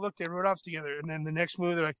oh look, they rode off together, and then the next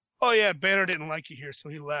movie they're like, oh yeah, Banner didn't like you here, so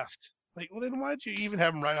he left. Like, well then why did you even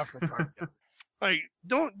have him ride off in the car? Like,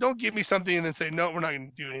 don't give me something and then say no, we're not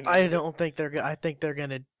going to do anything. I think they're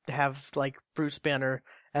gonna have Bruce Banner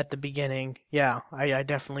at the beginning. Yeah, I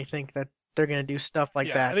definitely think that they're gonna do stuff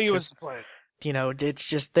like that. I think it was the plan. It's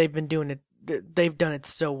just they've been doing it. They've done it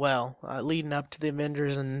so well, leading up to the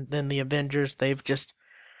Avengers, and then the Avengers.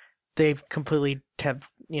 They've completely have.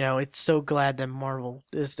 It's so glad that Marvel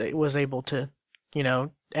was able to,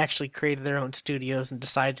 actually create their own studios and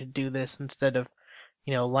decide to do this instead of,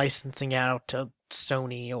 licensing out to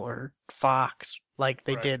Sony or Fox like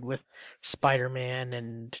they did with Spider-Man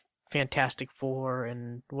and Fantastic Four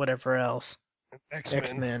and whatever else.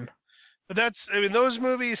 X-Men. But those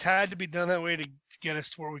movies had to be done that way to get us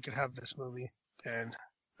to where we could have this movie. And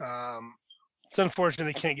it's unfortunate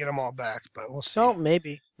they can't get them all back, but we'll see. Oh,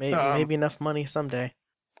 maybe enough money someday.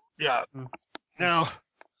 Yeah. Now,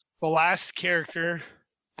 the last character,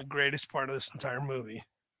 the greatest part of this entire movie,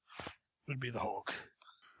 would be the Hulk.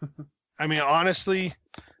 I mean, honestly,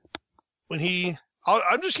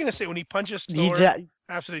 I'm just gonna say when he punches Thor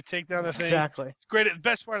after they take down the thing, exactly, it's great. The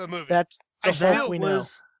best part of the movie.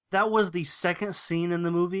 That was the second scene in the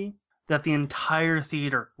movie that the entire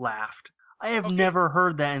theater laughed. I have never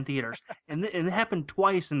heard that in theaters, and it happened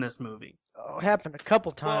twice in this movie. Oh, it happened a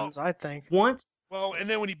couple times, I think. Once. Well, and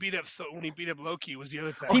then when he beat up Loki was the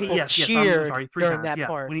other time. People cheered during that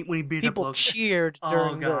part. When he beat People up Loki. cheered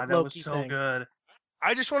during the Loki that was so thing. good.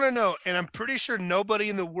 I just want to know, and I'm pretty sure nobody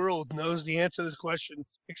in the world knows the answer to this question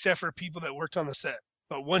except for people that worked on the set.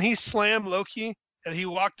 But when he slammed Loki and he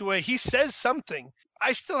walked away, he says something.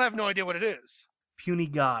 I still have no idea what it is. Puny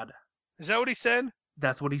God. Is that what he said?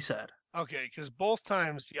 That's what he said. Okay, because both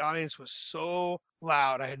times the audience was so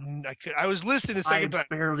loud. I was listening the second time.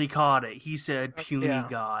 I barely caught it. He said puny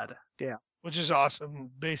God. Yeah. Which is awesome,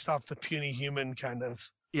 based off the puny human kind of.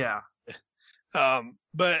 Yeah.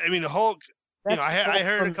 But I mean, the Hulk. I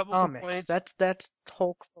heard a couple complaints. That's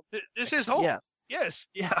Hulk. This is Hulk. Yes.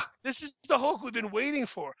 Yeah. This is the Hulk we've been waiting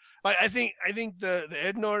for. I think the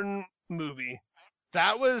Ed Norton movie,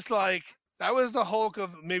 that was the Hulk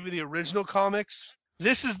of maybe the original comics.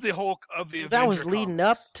 This is the Hulk of the Avengers. That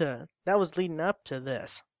was leading up to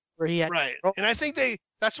this, where he had right. And I think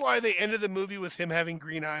that's why they ended the movie with him having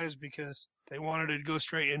green eyes, because they wanted to go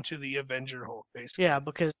straight into the Avenger Hulk, basically. Yeah,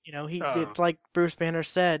 because it's like Bruce Banner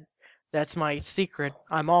said, that's my secret.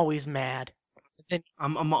 I'm always mad.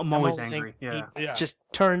 I'm always angry. Yeah. He just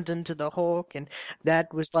turns into the Hulk, and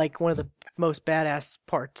that was one of the most badass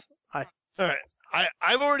parts. All right.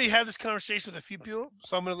 I've already had this conversation with a few people,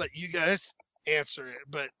 so I'm going to let you guys answer it.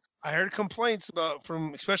 But I heard complaints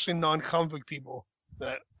from especially non-comic book people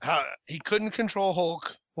that how he couldn't control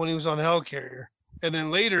Hulk when he was on the helicarrier, and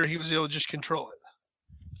then later he was able to just control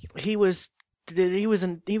it. He was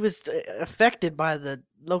affected by the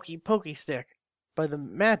Loki pokey stick, by the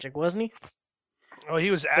magic, wasn't he? Well,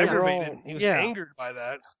 he was aggravated. He was angered by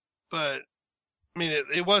that, but I mean,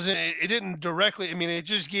 it didn't directly. I mean, it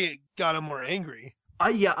just got him more angry.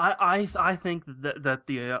 I think that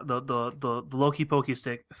the Loki pokey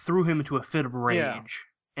stick threw him into a fit of rage,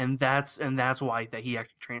 and that's why that he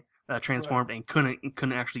actually transformed and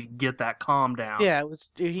couldn't actually get that calm down. Yeah, it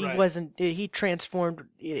was. He Right. wasn't. He transformed.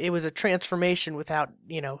 It was a transformation without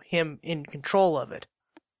him in control of it.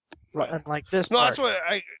 Right. Unlike this No, part. that's what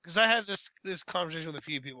because I had this conversation with a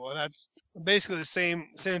few people, and that's basically the same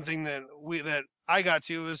thing that I got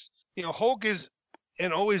to is Hulk is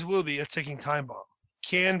and always will be a ticking time bomb.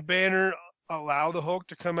 Can Banner allow the Hulk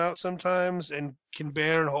to come out sometimes, and can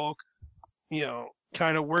Banner and Hulk,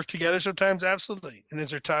 kind of work together sometimes? Absolutely. And is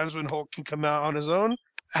there times when Hulk can come out on his own?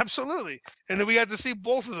 Absolutely. And then we got to see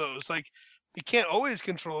both of those. Like, he can't always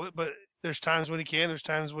control it, but there's times when he can. There's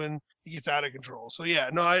times when he gets out of control. So yeah,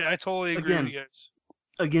 no, I totally agree with you guys.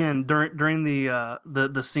 Again, during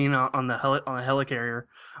the scene on the helicarrier,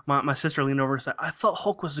 my sister leaned over and said, "I thought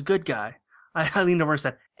Hulk was a good guy." I leaned over and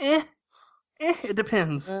said, it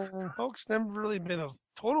depends. Hulk's never really been a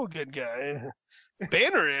total good guy.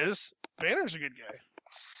 Banner is. Banner's a good guy.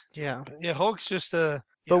 Yeah. Yeah, Hulk's just a.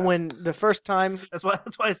 But when the first time, That's why.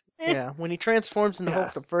 I said, yeah, when he transforms into Yeah.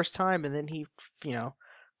 Hulk the first time, and then he,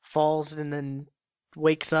 falls and then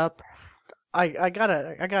wakes up, I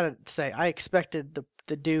gotta say, I expected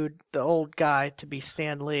the dude, the old guy, to be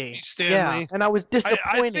Stan Lee. Stan Lee. And I was disappointed.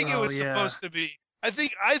 I think it was Oh, yeah. supposed to be. I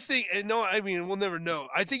think, and no, I mean, we'll never know.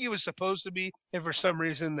 I think it was supposed to be, and for some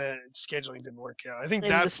reason the scheduling didn't work out. I think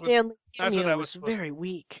And that's the Stan Lee that's what cameo that was was supposed to very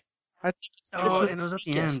weak. I think and it was at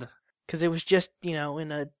the end. because it was just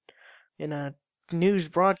in a news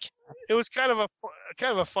broadcast. It was kind of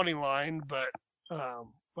a funny line, but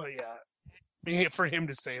yeah, for him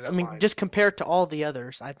to say that. I mean, line. just compared to all the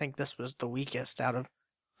others, I think this was the weakest out of.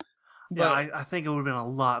 Yeah, I think it would have been a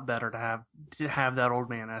lot better to have that old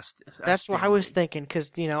man as That's what I Stan was Lee. thinking, because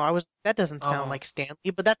that doesn't sound Oh. like Stan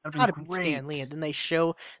Lee, but that's That'd gotta been be Stan great. Lee. And then they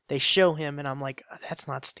show him, and I'm like, that's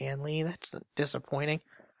not Stan Lee. That's disappointing.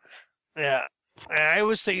 Yeah, I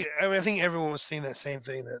was thinking. I mean, I think everyone was saying that same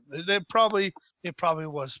thing. That it probably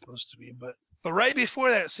was supposed to be, but right before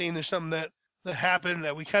that scene, there's something that happened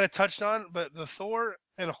that we kind of touched on. But the Thor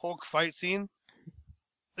and Hulk fight scene,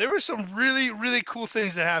 there were some really really cool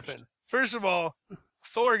things that happened. First of all,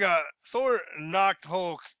 Thor knocked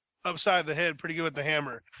Hulk upside the head pretty good with the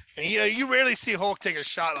hammer, and you rarely see Hulk take a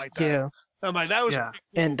shot like that. Yeah. I'm like, that was Yeah. pretty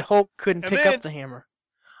cool. And Hulk couldn't And pick then- up the hammer.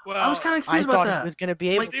 Well, I was kind of I confused thought about that. he was gonna be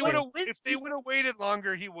able if they to. would have if they would have waited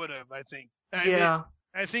longer, he would have. I think. Yeah.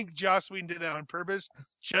 I think Joss Whedon did that on purpose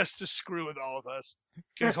just to screw with all of us.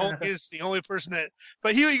 Because Hulk is the only person that.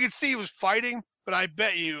 But you could see he was fighting, but I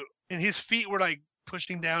bet you, and his feet were like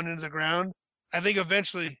pushing down into the ground. I think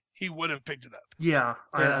eventually he would have picked it up. Yeah,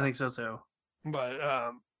 Yeah. I think so too. But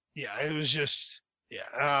yeah, it was just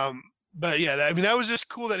but yeah, I mean that was just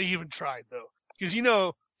cool that he even tried though, because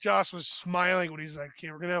Joss was smiling when he's like,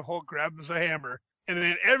 "Okay, we're gonna have Hulk grab the hammer," and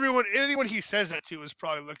then anyone he says that to is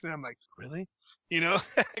probably looking at him like, "Really?"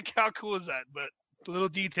 Like, how cool is that? But the little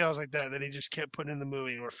details like that he just kept putting in the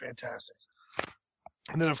movie were fantastic.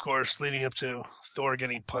 And then, of course, leading up to Thor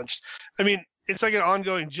getting punched. I mean, it's like an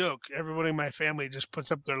ongoing joke. Everyone in my family just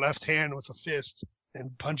puts up their left hand with a fist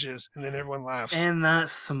and punches, and then everyone laughs. And that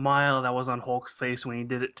smile that was on Hulk's face when he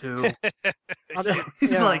did it too.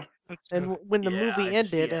 He's Yeah. like, And when the Yeah, movie I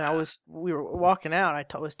just- ended, yeah. and we were walking out,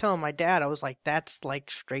 I was telling my dad, I was like, that's like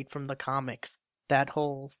straight from the comics. That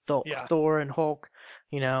whole Yeah. Thor and Hulk,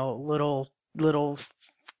 little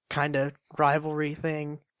kind of rivalry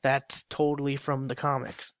thing. That's totally from the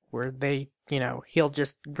comics, where they, he'll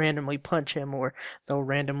just randomly punch him, or they'll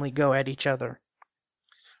randomly go at each other.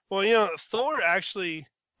 Well, Thor actually, I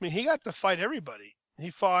mean, he got to fight everybody. He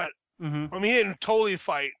fought, mm-hmm. I mean, he didn't totally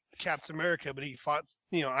fight Captain America, but he fought,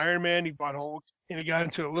 Iron Man, he fought Hulk, and he got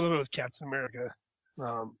into a little bit with Captain America.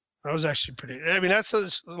 That was actually pretty, I mean, that's a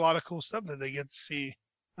lot of cool stuff that they get to see.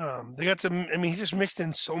 They got to, I mean, he just mixed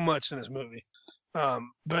in so much in this movie.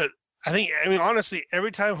 But I think, I mean, honestly,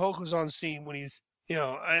 every time Hulk was on scene when he's,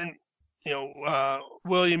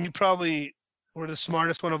 William, you probably were the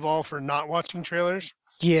smartest one of all for not watching trailers.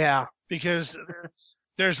 Yeah. Because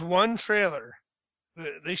there's one trailer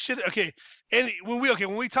that they should and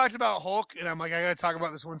when we talked about Hulk, and I'm like, I gotta talk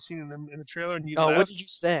about this one scene in the trailer, and you Oh, left. what did you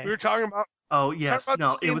say? We were talking about Oh yes, about the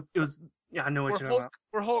no, scene it was. Yeah, I know what where you're talking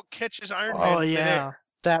about. Hulk catches Iron Man. Oh in midair. yeah,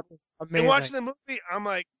 that was amazing. And watching the movie, I'm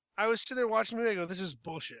like, I was sitting there watching the movie. I go, this is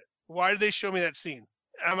bullshit. Why did they show me that scene?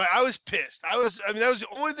 I'm like, I was pissed. I mean, that was the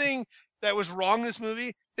only thing that was wrong in this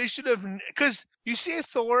movie. They should have, because you see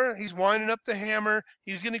Thor, he's winding up the hammer.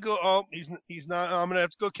 He's gonna go. Oh, he's not. I'm gonna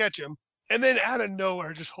have to go catch him. And then out of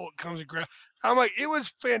nowhere, just Hulk comes and grabs. I'm like, it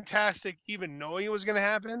was fantastic, even knowing it was gonna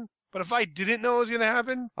happen. But if I didn't know it was gonna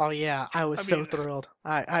happen, Oh yeah, I was I so mean- thrilled.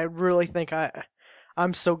 I really think I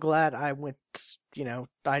I'm so glad I went.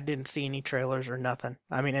 I didn't see any trailers or nothing.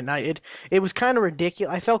 I mean, and it was kind of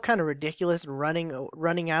ridiculous. I felt kind of ridiculous running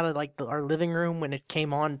out of like our living room when it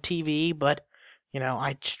came on TV, but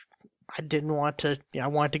I didn't want to. I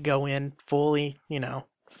wanted to go in fully,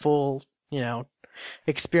 full,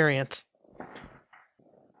 experience.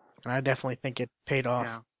 And I definitely think it paid off.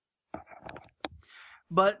 Yeah.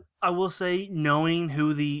 But I will say, knowing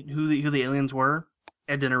who the aliens were,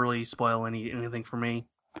 it didn't really spoil anything for me.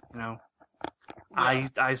 Yeah.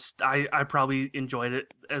 I probably enjoyed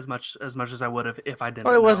it as much as I would have if I didn't.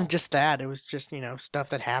 Well, it wasn't just that. It was just stuff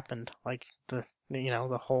that happened, like the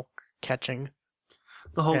Hulk catching.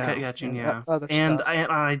 The whole catching, yeah. And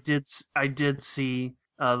stuff. I did see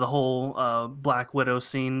the whole Black Widow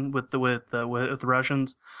scene with the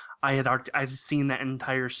Russians. I'd seen that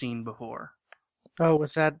entire scene before. Oh,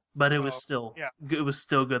 was that? But it was still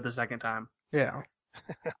good the second time. Yeah.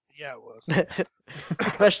 Yeah, it was.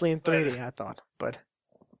 Especially in 3D, I thought. But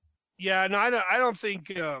yeah, no, I don't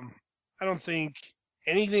think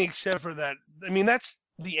anything except for that. I mean, that's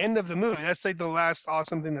the end of the movie. That's like the last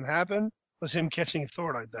awesome thing that happened was him catching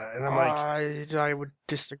Thor like that, and I'm like, I would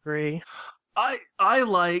disagree. I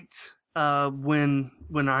liked when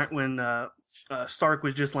Stark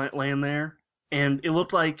was just laying there, and it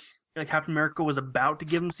looked like Captain America was about to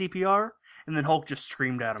give him CPR, and then Hulk just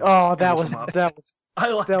screamed at him. Oh, that was I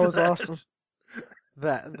liked that was awesome.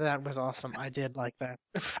 That was awesome. I did like that.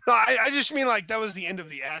 No, I just mean like that was the end of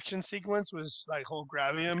the action sequence was like Hulk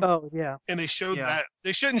grabbing him. Oh yeah. And they showed that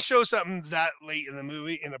they shouldn't show something that late in the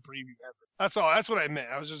movie in a preview ever. That's all. That's what I meant.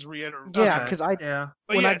 I was just reiterating. Yeah, because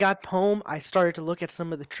when I got home, I started to look at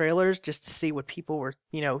some of the trailers just to see what people were,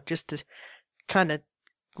 just to kind of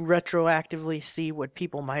retroactively see what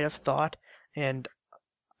people might have thought, and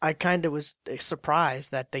I kind of was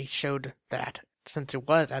surprised that they showed that since it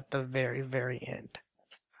was at the very, very end.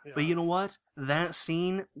 Yeah. But you know what? That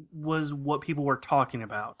scene was what people were talking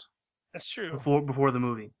about. That's true. Before the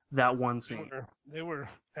movie, that one scene. They were.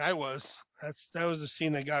 I was. That was the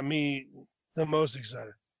scene that got me the most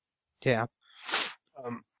excited. Yeah.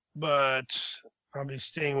 But I'll be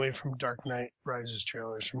staying away from Dark Knight Rises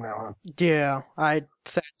trailers from now on. Yeah, I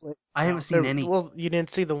haven't seen any. Well, you didn't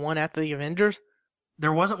see the one after the Avengers?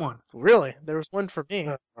 There wasn't one. Really? There was one for me.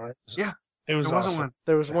 Yeah. It was there awesome. wasn't one.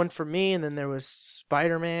 There was one for me, and then there was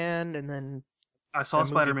Spider-Man, and then I saw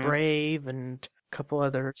Spider-Man, Brave, and a couple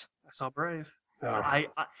others. I saw Brave. Oh. I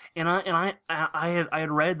had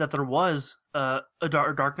read that there was a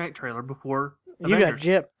Dark Knight trailer before You Avengers.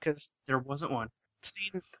 got gypped because there wasn't one.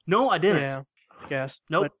 Seen, no, I didn't. Yeah, yes.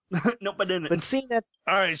 Nope. Nope, I didn't. But seeing that.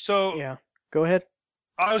 All right, so yeah, go ahead.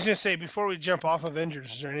 I was gonna say before we jump off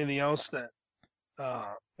Avengers, is there anything else that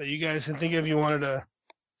you guys can think of you wanted to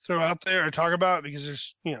throw out there or talk about? Because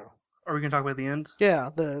there's, Are we gonna talk about the end? Yeah,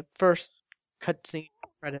 the first cutscene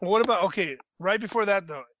credit. What about right before that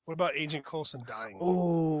though? What about Agent Coulson dying?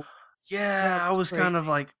 Oh, yeah, I was crazy. Kind of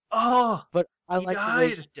like, oh, but I like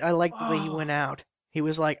the way he went out. He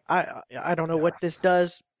was like, I don't know what this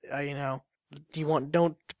does. Do you want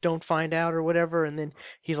don't find out or whatever? And then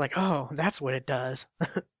he's like, oh, that's what it does.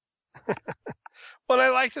 Well, I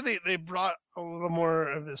like that they brought a little more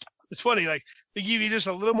of this. It's funny, like they give you just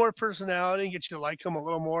a little more personality and get you to like him a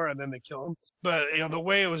little more, and then they kill him. But the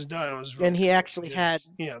way it was done was. Really and he cool actually because,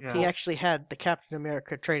 he actually had the Captain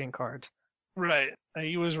America trading cards. Right.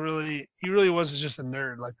 He really was just a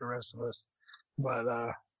nerd like the rest of us.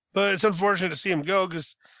 But it's unfortunate to see him go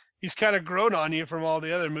because he's kind of grown on you from all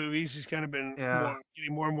the other movies. He's kind of been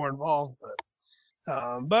getting more and more involved.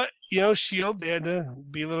 But S.H.I.E.L.D., they had to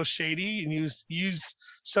be a little shady and use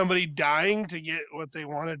somebody dying to get what they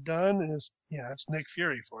wanted done. And it's Nick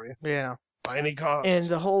Fury for you. Yeah. By any cost. And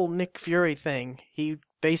the whole Nick Fury thing, he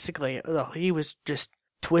basically, he was just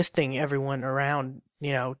twisting everyone around,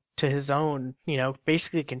 to his own,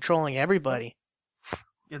 basically controlling everybody.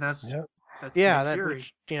 Yeah, that's Fury.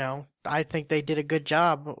 I think they did a good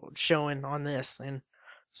job showing on this, and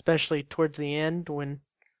especially towards the end when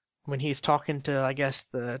he's talking to, I guess,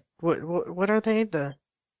 what are they?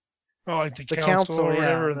 Like the council or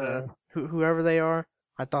whatever, whoever they are.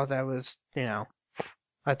 I thought that was,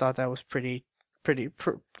 pretty.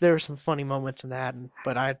 There were some funny moments in that,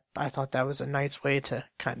 but I thought that was a nice way to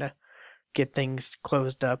kind of get things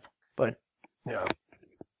closed up. But yeah.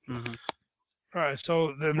 Mm-hmm. All right,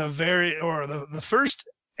 so then the first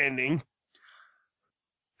ending.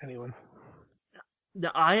 Anyone?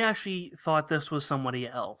 I actually thought this was somebody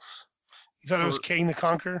else. You thought it was Kang the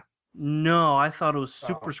Conqueror? No, I thought it was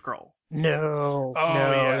Super Skrull. No,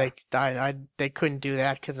 yeah. they couldn't do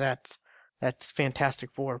that because that's Fantastic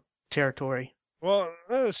Four territory. Well,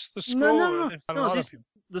 the No, scroll. no, no, They found a no. lot of These people.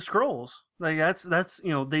 the scrolls. Like that's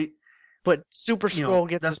they. But Super Skrull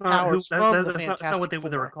gets his That's not powers who. from the That's not what Fantastic they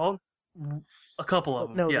were Four. called. A couple of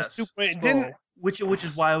But them, no, the yes. Super Wait, Skrull. Which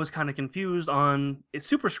is why I was kind of confused on it's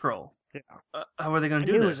Super Scroll. Yeah. How are they going I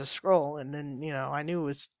to knew do it was a this? scroll, and then I knew it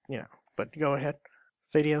was But go ahead,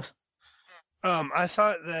 videos. I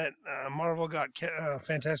thought that Marvel got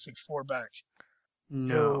Fantastic Four back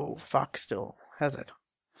No. Fox still has it.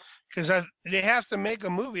 because they have to make a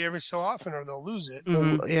movie every so often, or they'll lose it.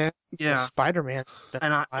 Mhm. Well, yeah. Yeah. Spider-Man.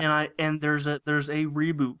 And there's a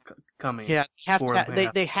reboot coming. Yeah, for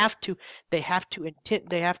the they have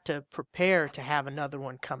to prepare to have another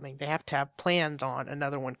one coming. They have to have plans on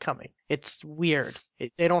another one coming. It's weird.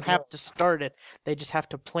 They don't have to start it. They just have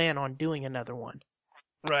to plan on doing another one.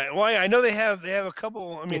 Right. Well, yeah, I know they have a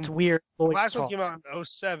couple. I mean, It's weird. the last one came out in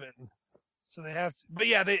 2007, so they have to. But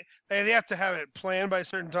yeah, they have to have it planned by a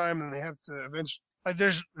certain time, and they have to eventually. Like,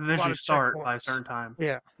 there's a lot Eventually of start checkpoints. by a certain time.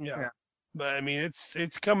 Yeah. Yeah. But I mean,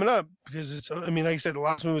 it's coming up because it's. I mean, like I said, the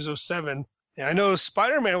last movie was 2007. Yeah, I know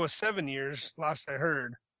Spider-Man was 7 years, last I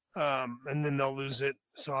heard. And then they'll lose it.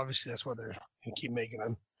 So obviously that's why they're gonna keep making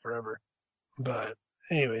them forever. But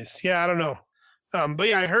anyways, yeah, I don't know. But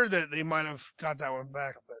yeah, I heard that they might have got that one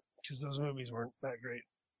back, but because those movies weren't that great.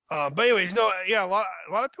 But anyways, no, yeah, a lot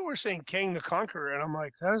of people were saying Kang the Conqueror, and I'm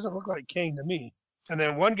like, that doesn't look like Kang to me. And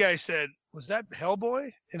then one guy said, "Was that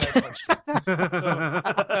Hellboy?" And I punched him.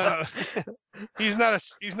 He's not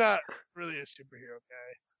really a superhero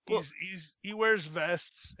guy. He wears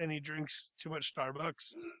vests and he drinks too much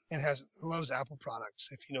Starbucks and loves Apple products,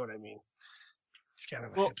 if you know what I mean. It's kind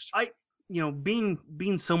of a hipster.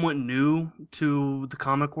 Being somewhat new to the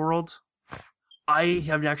comic world, I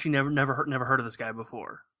have actually never heard of this guy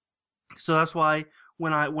before. So that's why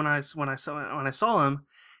when I saw him,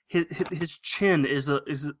 his chin is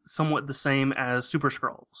somewhat the same as Super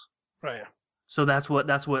Skrull's. Right. So that's what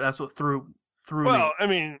threw me. Well, I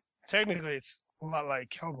mean, technically it's a lot like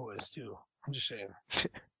Hellboy's too. I'm just saying.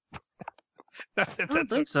 I don't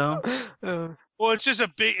think so. Well, it's just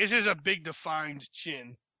a big defined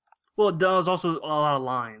chin. Well, it does also a lot of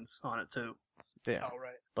lines on it too. Yeah. Oh,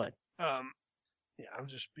 right. But yeah, I'm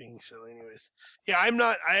just being silly, anyways. Yeah, I'm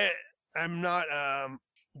not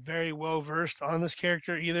very well versed on this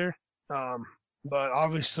character either. But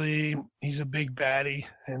obviously he's a big baddie,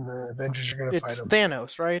 and the Avengers are gonna fight him. It's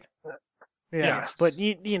Thanos, right? Yeah. But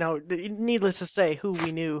needless to say, who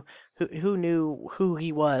knew who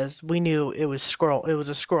he was. We knew it was Skrull. It was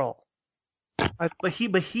a Skrull. But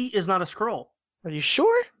he is not a Skrull. Are you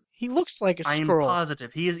sure? He looks like a Skrull. I am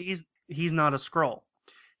positive. He's not a Skrull.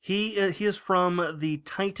 He is from the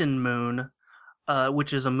Titan moon,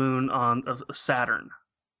 which is a moon of Saturn.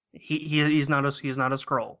 He's not a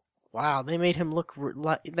Skrull. Wow, they made him look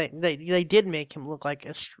like they did make him look like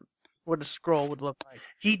what a Skrull would look like.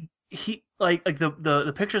 He like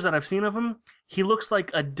the pictures that I've seen of him, he looks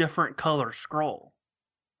like a different color Skrull.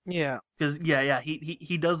 Yeah. Because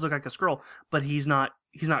he does look like a Skrull, but he's not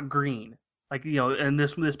green. Like, in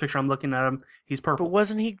this picture I'm looking at him, he's purple. But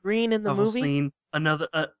wasn't he green in the movie? I've seen another.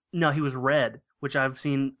 No, he was red, which I've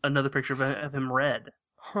seen another picture of him red.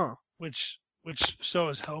 Huh. Which so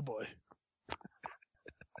is Hellboy.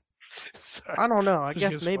 Sorry. I don't know. I This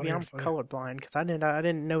guess gets maybe funnier I'm and funnier. colorblind because I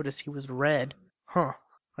didn't notice he was red. Huh.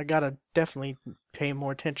 I gotta definitely pay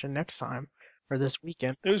more attention next time or this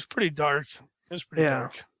weekend. It was pretty dark. Yeah.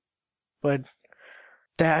 But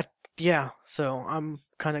so I'm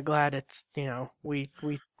kind of glad it's, we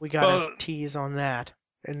got a tease on that.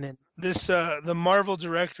 And then This the Marvel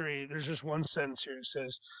directory, there's just one sentence here. It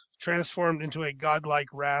says, transformed into a godlike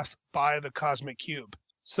wrath by the cosmic cube.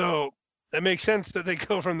 So that makes sense that they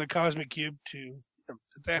go from the cosmic cube to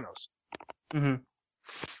Thanos. Mm-hmm.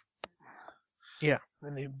 Yeah.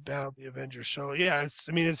 Then they battled the Avengers. So yeah,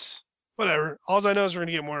 it's whatever. All I know is we're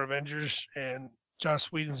gonna get more Avengers, and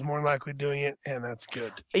Joss Whedon's more than likely doing it, and that's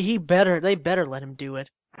good. they better let him do it.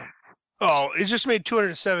 Oh, it's just made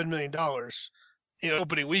 $207 million in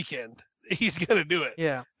opening weekend. He's gonna do it.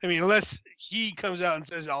 Yeah. I mean, unless he comes out and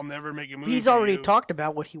says, "I'll never make a movie." He's for already you." talked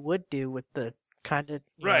about what he would do with the kind of,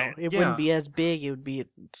 Right. it Yeah. wouldn't be as big, it would be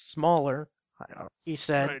smaller, he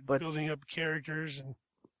said, Right, but building up characters and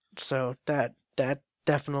so that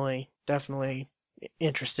definitely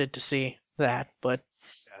interested to see that, but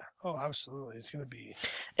yeah. Oh, absolutely, it's gonna be.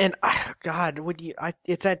 and God,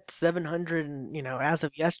 it's at 700, and, as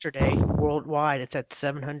of yesterday, worldwide, it's at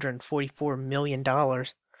 $744 million.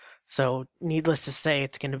 So, needless to say,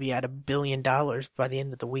 it's going to be at $1 billion by the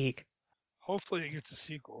end of the week. Hopefully, it gets a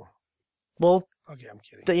sequel. Well, Okay, I'm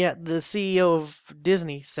kidding. the CEO of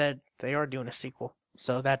Disney said they are doing a sequel.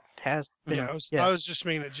 So that has been. I was just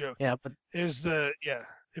making a joke. Yeah, but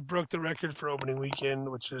It broke the record for opening weekend,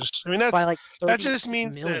 which is, I mean, that's by like 30 that just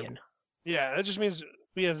means million. that just means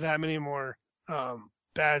we have that many more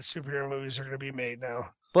bad superhero movies are going to be made now.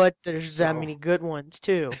 But there's that many good ones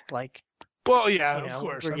too. Like, well, yeah, of you know,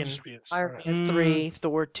 course. we're I'm getting just being Iron sarcastic. Man 3,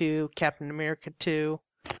 Thor 2, Captain America 2.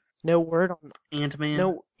 No word on Ant-Man.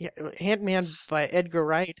 No, yeah, Ant-Man by Edgar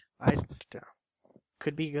Wright.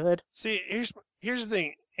 Could be good. See, here's the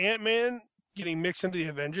thing. Ant-Man getting mixed into the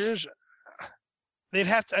Avengers,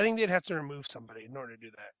 I think they'd have to remove somebody in order to do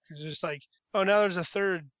that. Because it's just like, oh, now there's a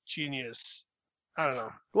third genius. I don't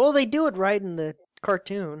know. Well, they do it right in the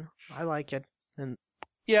cartoon. I like it. And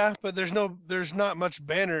yeah, but there's not much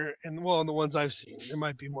Banner in the ones I've seen. There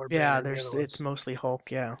might be more Banner. Yeah, it's mostly Hulk.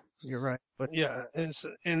 Yeah, you're right. But yeah,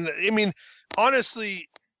 and I mean, honestly,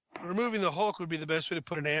 removing the Hulk would be the best way to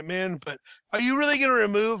put an Ant-Man. But are you really going to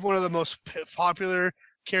remove one of the most popular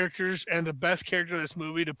characters and the best character of this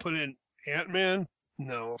movie to put in Ant-Man?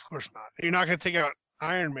 No, of course not. You're not going to take out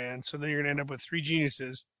Iron Man, so then you're going to end up with three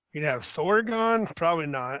geniuses. You'd have Thor gone? Probably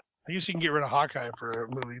not. I guess you can get rid of Hawkeye for a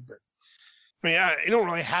movie, but I mean, you don't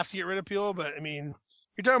really have to get rid of people, but I mean,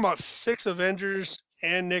 you're talking about 6 Avengers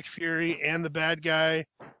and Nick Fury and the bad guy.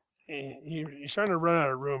 You're starting to run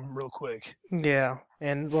out of room real quick. Yeah,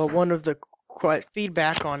 and well, one of the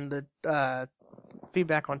feedback on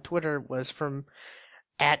Twitter was from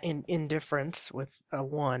 @indifference with a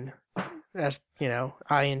 1, as you know,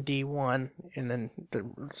 IND1, and then the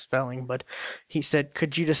spelling. But he said,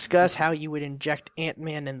 "Could you discuss how you would inject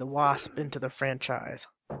Ant-Man and the Wasp into the franchise?"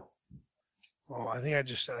 Oh, I think I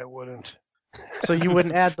just said I wouldn't. So you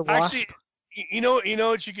wouldn't add the Wasp? Actually, you know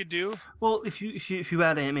what you could do? Well, if you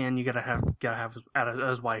add Ant-Man, you gotta have add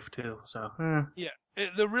his wife too. So yeah,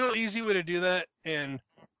 the real easy way to do that, and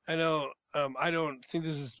I know I don't think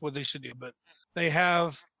this is what they should do, but they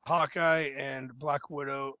have Hawkeye and Black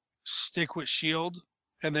Widow stick with Shield,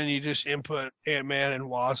 and then you just input Ant-Man and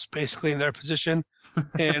Wasp basically in their position,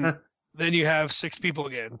 and then you have 6 people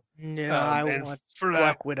again. No, I want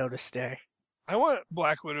Black Widow to stay. I want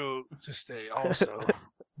Black Widow to stay also.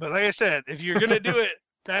 But like I said, if you're going to do it,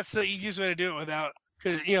 that's the easiest way to do it without,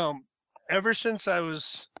 because, you know, ever since I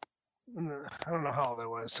was, I don't know how old I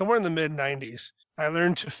was, somewhere in the mid-90s, I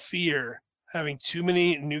learned to fear having too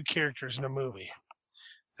many new characters in a movie.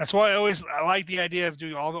 That's why I like the idea of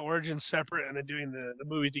doing all the origins separate and then doing the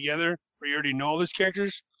movie together, where you already know all these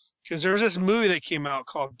characters. Because there was this movie that came out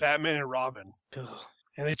called Batman and Robin. Ugh.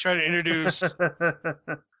 And they tried to introduce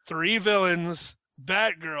 3 villains,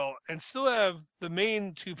 Batgirl, and still have the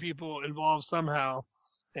main 2 people involved somehow.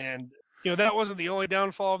 And, you know, that wasn't the only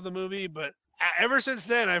downfall of the movie, but ever since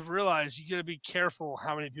then, I've realized you got to be careful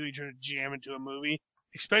how many people you try to jam into a movie,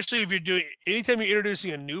 especially if anytime you're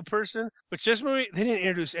introducing a new person, which this movie, they didn't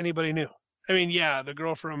introduce anybody new. I mean, yeah, the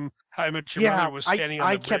girl from How I Met Your Mother was standing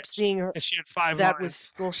on the bridge. I kept seeing her. And she had 5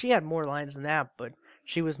 lines. Well, she had more lines than that, but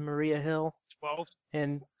she was Maria Hill. 12.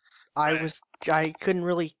 And I couldn't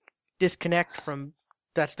really disconnect from,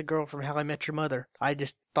 that's the girl from How I Met Your Mother. I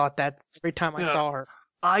just thought that every time I saw her.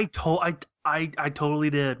 I totally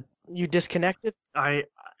did. You disconnected?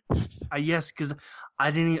 Yes, because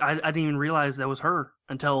I didn't even realize that was her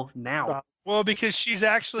until now. Well, because she's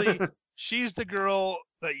the girl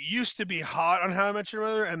that used to be hot on How I Met Your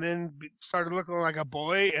Mother and then started looking like a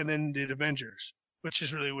boy and then did Avengers, which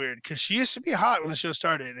is really weird because she used to be hot when the show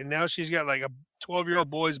started and now she's got like a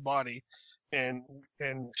 12-year-old boy's body and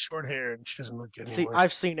short hair and she doesn't look good anymore. See,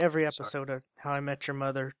 I've seen every episode of How I Met Your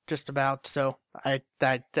Mother just about, so as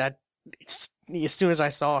soon as I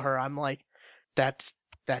saw her, I'm like, that's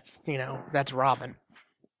Robin.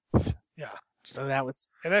 Yeah. So that was.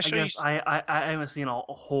 And that I haven't seen a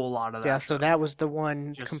whole lot of that. Yeah, so that was the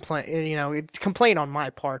one complaint. You know, it's complaint on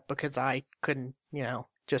my part because I couldn't,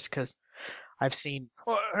 just because I've seen.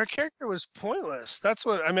 Well, her character was pointless. That's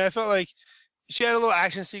what I mean. I felt like she had a little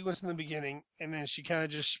action sequence in the beginning, and then she kind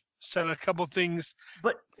of just said a couple things.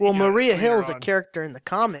 But Maria Hill is a character in the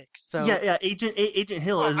comics, so yeah. Agent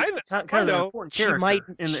Hill is kind of an important character.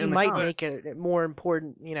 She might make it more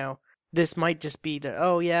important. This might just be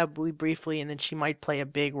we briefly, and then she might play a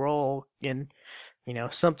big role in,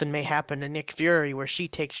 something may happen to Nick Fury where she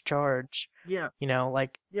takes charge. Yeah.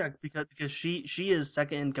 Because she is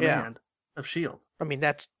second in command of S.H.I.E.L.D. I mean,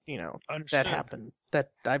 that's, that happened.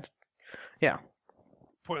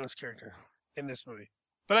 Pointless character in this movie.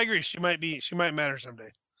 But I agree, she might matter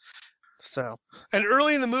someday. So. And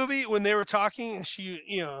early in the movie when they were talking, she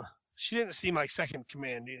didn't seem like second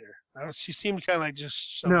command either. She seemed kind of like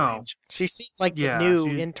just somebody. She seemed like the new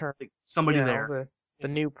intern. Somebody there. The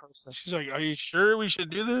new person. She's like, "Are you sure we should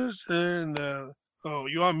do this?" And oh,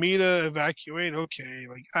 you want me to evacuate? Okay,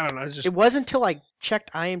 like I don't know. It's just It wasn't until I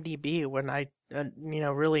checked IMDb when I,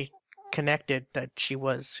 really connected that she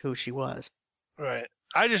was who she was. right.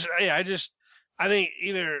 I think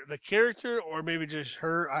either the character or maybe just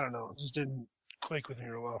her. I don't know. It just didn't click with me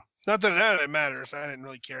real well. Not that none of it matters. I didn't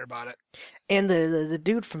really care about it. And the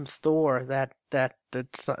dude from Thor,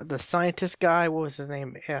 the scientist guy, what was his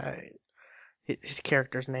name? His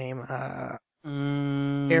character's name, Give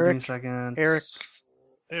me Eric a second. Eric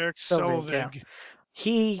Eric Selvig, yeah. Selvig.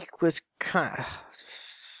 He was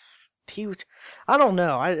he was, I don't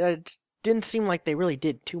know. I didn't seem like they really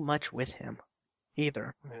did too much with him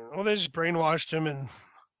either. Yeah, well, they just brainwashed him and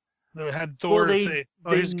they had Well, Thor say,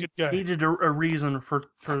 "Oh, he's a good guy." needed a reason for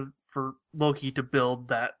Loki to build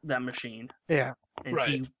that machine, Yeah, and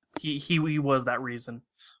Right. he was that reason.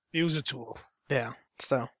 He was a tool. yeah.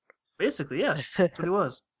 So Basically, yes, that's what he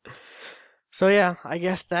was. so yeah, I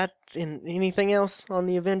guess that's in anything else on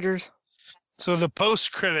the Avengers. So the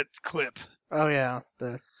post-credit clip. Oh yeah,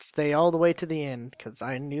 the stay all the way to the end because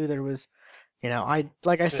I knew there was,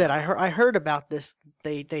 like I said, I heard about this.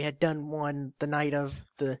 They had done one the night of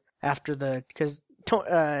because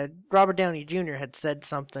Robert Downey Jr. had said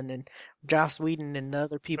something and Joss Whedon and the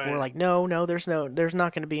other people were Right. like, no, there's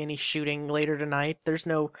not going to be any shooting later tonight. There's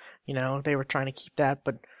no, they were trying to keep that,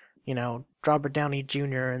 but Robert Downey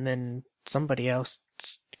Jr. and then somebody else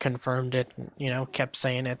confirmed it, kept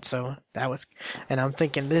saying it. So that was, and I'm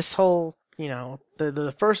thinking this whole,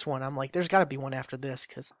 the first one, I'm like, there's got to be one after this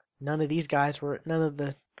because none of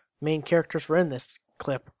the main characters were in this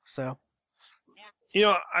clip. So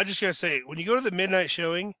I just gotta say, when you go to the midnight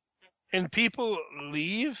showing and people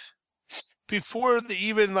leave before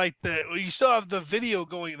you still have the video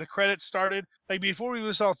going, the credits started. Like before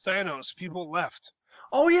we saw Thanos, people left.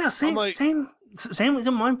 Oh yeah, same like- same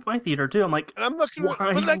in my theater too. I'm like, And I'm looking, why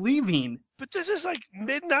are but, you like, leaving? but this is like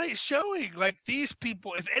midnight showing. Like these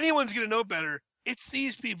people, if anyone's gonna know better, it's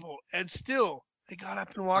these people. And still, they got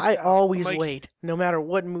up and walked I out. always I'm like, wait, no matter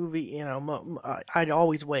what movie, I'd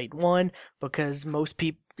always wait. One, because most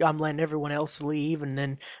people, I'm letting everyone else leave, and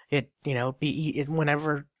then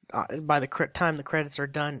whenever by the time the credits are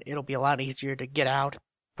done, it'll be a lot easier to get out.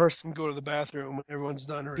 First, Go to the bathroom when everyone's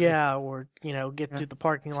done already. yeah, or get through the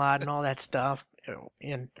parking lot and all that stuff.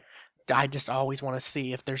 And I just always want to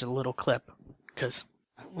see if there's a little clip, because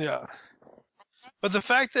Yeah. But the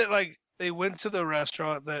fact that like they went to the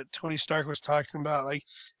restaurant that Tony Stark was talking about, like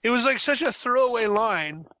it was like such a throwaway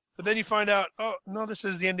line, but then you find out, oh no, this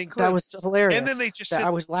is the ending clip. that was hilarious. And then they just I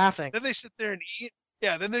was laughing. then they sit there and eat.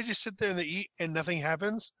 Yeah, then they just sit there and they eat and nothing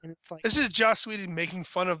happens. And it's like, This is Joss Whedon making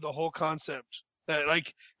fun of the whole concept. That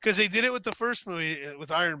because they did it with the first movie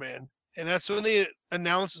with Iron Man, and that's when they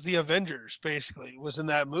announced the Avengers. Basically, was in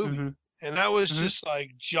that movie, Mhm. and that was just like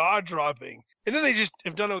jaw dropping. And then they just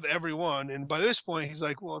have done it with everyone. And by this point, he's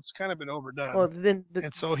like, well, it's kind of been overdone. well, then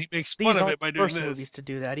and so he makes these fun of aren't it by the doing first this. movies to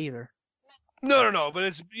do that either. No, but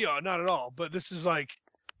it's not at all. But this is like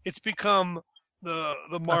it's become the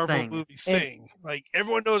Marvel thing. movie And- thing. Like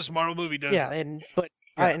everyone knows Marvel movie does. Yeah, this.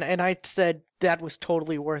 Yeah. And I said that was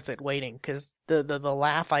totally worth it waiting because the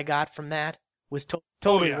laugh I got from that was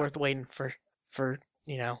totally yeah. worth waiting for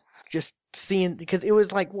just seeing, because it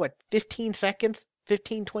was like what 15 seconds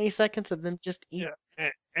 20 seconds of them just eating. Yeah.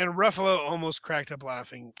 And Ruffalo almost cracked up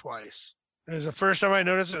laughing twice. It was the first time I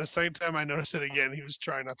noticed it. The second time I noticed it again, he was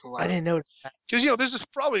trying not to laugh. I didn't notice that. Because this is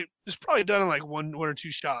probably done in like one or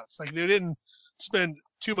two shots. Like they didn't spend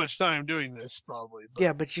too much time doing this, probably. But,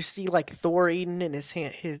 Yeah, but you see like Thor eating in his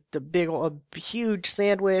hand, a huge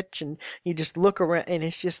sandwich, and you just look around, and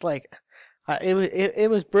it's just like, it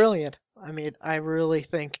was brilliant. I mean, I really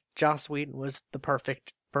think Joss Whedon was the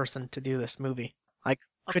perfect person to do this movie. I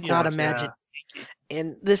could not imagine.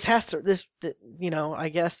 And this I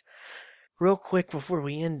guess, real quick before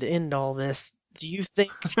we end all this, do you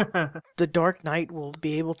think the Dark Knight will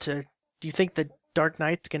be able to? Do you think the Dark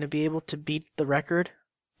Knight's going to be able to beat the record?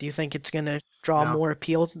 Do you think it's going to draw No. more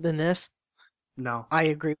appeal than this? No, I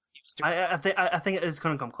agree with you, Stu. I think it's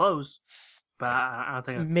going to come close, but I don't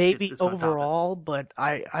think Maybe it's gonna top it. overall, but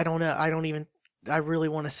I don't know. I really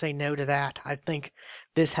want to say no to that. I think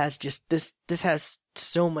this has this has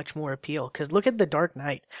so much more appeal, because look at the Dark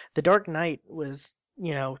Knight. The Dark Knight was,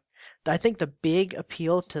 I think the big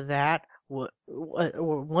appeal to that, or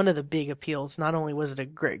one of the big appeals, not only was it a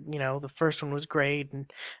great, the first one was great,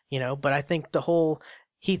 and but I think the whole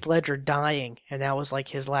Heath Ledger dying, and that was like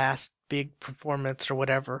his last big performance or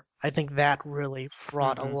whatever. I think that really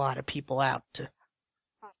brought a lot of people out to.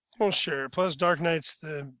 Well, sure. Plus, Dark Knight's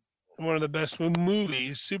one of the best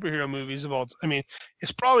superhero movies of all time. I mean,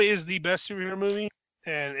 it probably is the best superhero movie,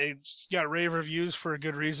 and it got rave reviews for a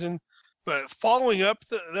good reason. But following up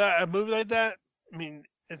a movie like that, I mean,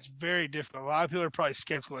 it's very difficult. A lot of people are probably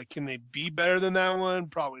skeptical. Like, can they be better than that one?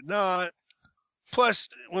 Probably not. Plus,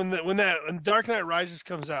 when Dark Knight Rises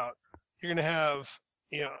comes out, you're gonna have,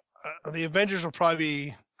 the Avengers will probably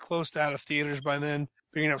be close to out of theaters by then.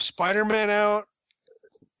 You're gonna have Spider-Man out.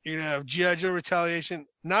 You're gonna have G.I. Joe Retaliation.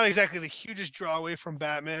 Not exactly the hugest draw away from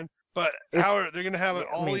Batman, but they're gonna have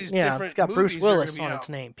these different it's got movies Bruce Willis on its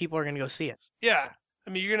name. People are gonna go see it. Yeah, I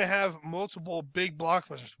mean, you're gonna have multiple big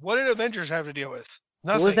blockbusters. What did Avengers have to deal with?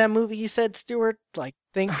 Nothing. What was that movie you said, Stuart? Like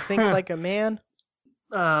think like a man.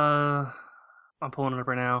 I'm pulling it up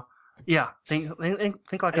right now. Yeah, think like a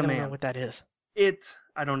man. I don't know what that is.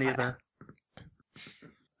 I don't either.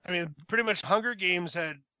 I mean, pretty much Hunger Games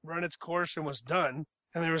had run its course and was done,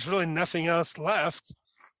 and there was really nothing else left.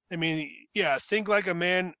 I mean, yeah, Think Like a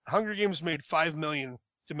Man. Hunger Games made $5 million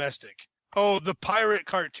domestic. Oh, the pirate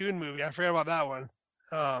cartoon movie. I forgot about that one.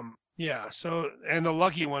 Yeah. So, and the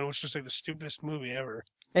Lucky One, which was like the stupidest movie ever.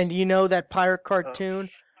 And you know that pirate cartoon?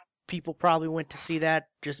 People probably went to see that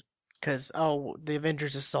just because, the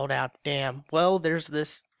Avengers is sold out. Damn. Well, there's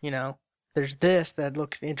this, there's this that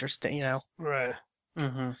looks interesting, Right.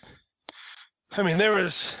 Mm-hmm. I mean, there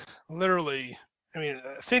was literally,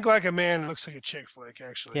 Think Like a Man looks like a chick flick,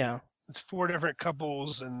 actually. Yeah. It's 4 different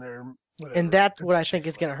couples, and they're whatever. And that's what I think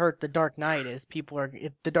is going to hurt The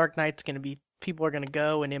The Dark Knight's going to be, people are going to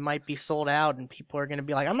go and it might be sold out and people are going to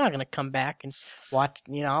be like, I'm not going to come back and watch,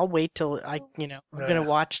 I'll wait till I'm going to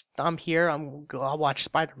watch, I'm here, I'll watch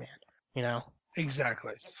Spider-Man,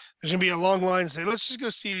 Exactly. There's going to be a long line say, let's just go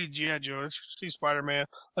see G.I. Joe. Let's go see Spider-Man.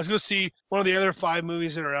 Let's go see one of the other 5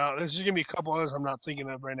 movies that are out. There's going to be a couple others I'm not thinking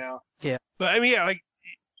of right now. Yeah. But, like,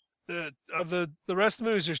 the rest of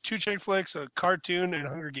the movies, there's 2 chick flicks, a cartoon, and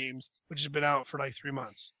Hunger Games, which has been out for like 3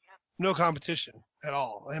 months. No competition at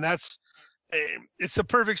all. And it's a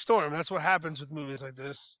perfect storm. That's what happens with movies like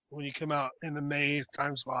this when you come out in the May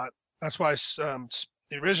time slot. That's why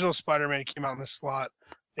the original Spider-Man came out in this slot.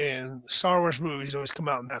 And Star Wars movies always come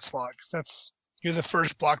out in that slot because you're the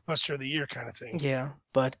first blockbuster of the year kind of thing. Yeah,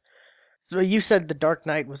 but so you said The Dark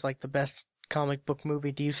Knight was like the best comic book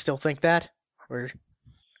movie. Do you still think that? Or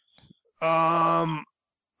I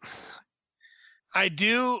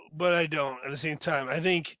do, but I don't at the same time. I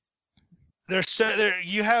think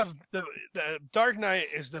you have the Dark Knight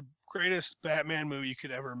is the greatest Batman movie you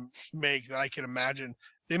could ever make that I can imagine.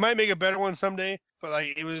 They might make a better one someday, but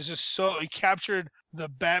like it was just it captured the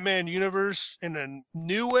Batman universe in a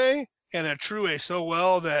new way and a true way so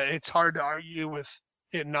well that it's hard to argue with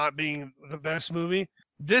it not being the best movie.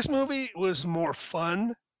 This movie was more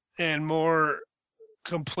fun and more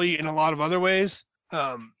complete in a lot of other ways.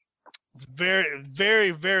 It's very,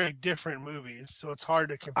 very, very different movies, so it's hard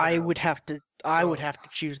to compare. I would have to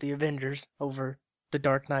choose the Avengers over The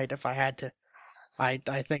Dark Knight if I had to. I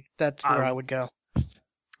think that's where I would go.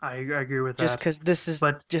 I agree with that. Just because this is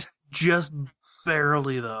just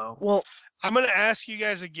barely though. Well, I'm gonna ask you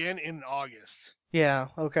guys again in August. Yeah.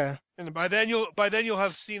 Okay. And by then you'll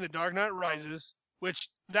have seen The Dark Knight Rises, which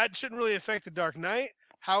that shouldn't really affect The Dark Knight.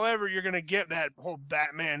 However, you're gonna get that whole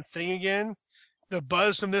Batman thing again. The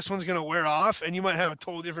buzz from this one's gonna wear off, and you might have a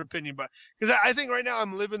totally different opinion. But because I think right now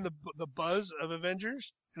I'm living the buzz of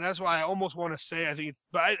Avengers, and that's why I almost want to say I think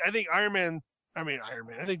I think Iron Man. I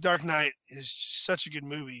think Dark Knight is such a good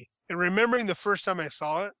movie. And remembering the first time I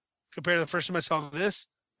saw it compared to the first time I saw this,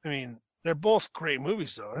 I mean, they're both great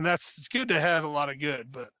movies though, and it's good to have a lot of good.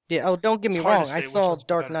 But yeah, don't get me wrong. I saw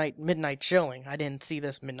Dark Knight midnight showing. I didn't see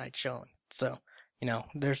this midnight showing, so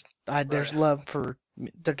there's love for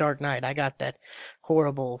The Dark Knight. I got that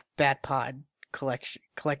horrible Batpod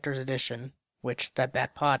collector's edition, which that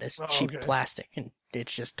Batpod is cheap plastic and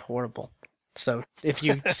it's just horrible. So if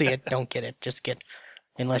you see it, don't get it. Just get,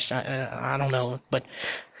 unless I don't know. But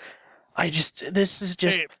I just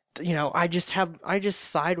I just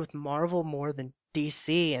side with Marvel more than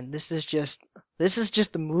DC, and this is just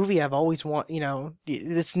the movie I've always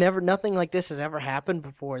it's nothing like this has ever happened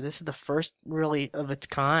before. This is the first really of its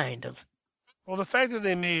kind of. Well, the fact that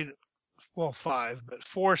they made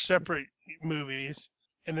 4 separate movies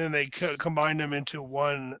and then they combined them into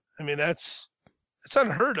one. I mean, it's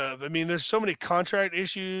unheard of. I mean, there's so many contract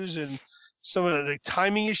issues and some of the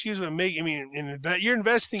timing issues that you're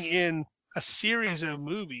investing in a series of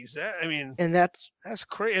movies. That's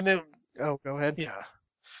crazy. And then go ahead. Yeah,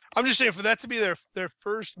 I'm just saying for that to be their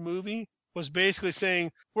first movie was basically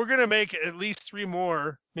saying we're gonna make at least 3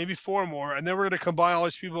 more, maybe 4 more, and then we're gonna combine all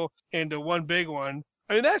these people into one big one.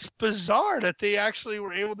 I mean, that's bizarre that they actually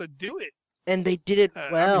were able to do it. And they did it I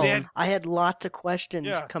mean, well. they had, I had lots of questions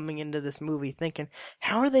yeah. coming into this movie thinking,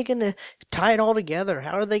 how are they going to tie it all together?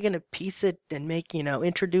 How are they going to piece it and make,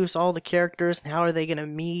 introduce all the characters and how are they going to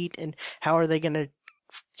meet and how are they going to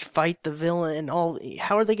fight the villain and all,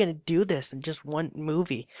 how are they going to do this in just one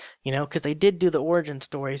movie? Because they did do the origin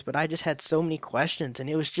stories, but I just had so many questions and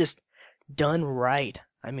it was just done right.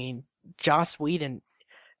 I mean, Joss Whedon,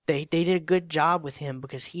 they did a good job with him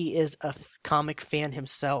because he is a comic fan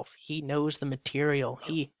himself. He knows the material.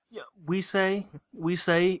 Yeah, we say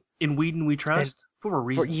in Whedon we And trust for a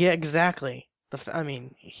reason. yeah, exactly. I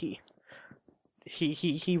mean, he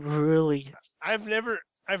really. I've never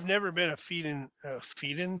been a feedin.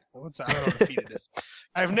 What's that? I don't know what a feedin is.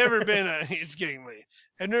 I've never been a. It's getting late.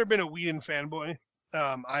 I've never been a Whedon fanboy.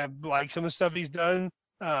 I like some of the stuff he's done.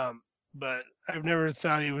 But I've never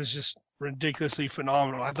thought he was just ridiculously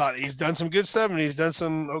phenomenal. I thought he's done some good stuff and he's done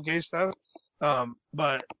some okay stuff.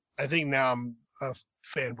 But I think now I'm a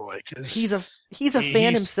fanboy because he's a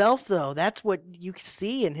fan himself, though. That's what you can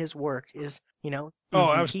see in his work is,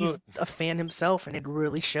 Oh, he's absolutely. a fan himself, and it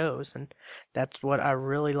really shows. And that's what I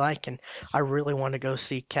really like. And I really want to go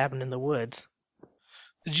see Cabin in the Woods.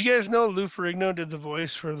 Did you guys know Lou Ferrigno did the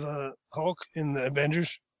voice for the Hulk in the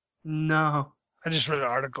Avengers? No. I just read an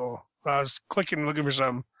article. I was looking for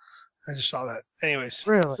something. I just saw that. Anyways,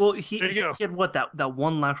 Really? Well, there he you go. had what that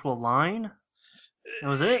one actual line. That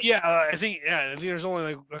was it. Yeah, I think there's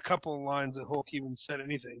only like a couple of lines that Hulk even said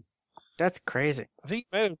anything. That's crazy. I think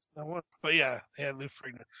he might have done one, but yeah, they had Lou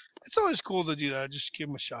Ferrigno. It's always cool to do that. Just give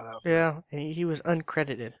him a shout out. Yeah, and he was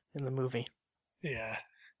uncredited in the movie. Yeah,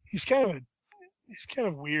 he's kind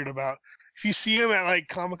of weird about. If you see him at like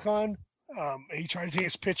Comic-Con, and he tries to take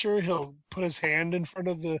his picture, he'll put his hand in front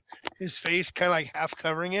of his face, kind of like half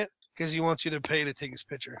covering it, because he wants you to pay to take his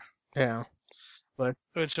picture. Yeah.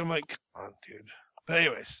 Which I'm like, come on, dude. But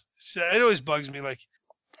anyways, so it always bugs me, like,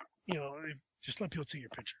 just let people take your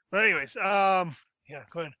picture. But anyways, yeah,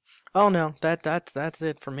 go ahead. Oh no, that's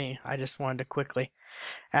it for me. I just wanted to quickly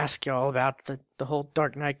ask y'all about the whole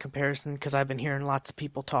Dark Knight comparison because I've been hearing lots of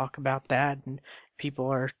people talk about that, and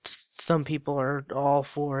some people are all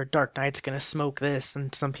for Dark Knight's gonna smoke this,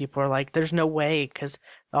 and some people are like, there's no way because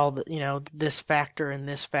all the this factor and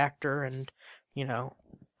this factor, and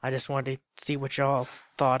I just wanted to see what y'all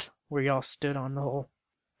thought, where y'all stood on the whole.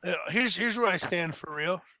 Here's where I stand for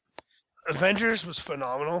real. Avengers was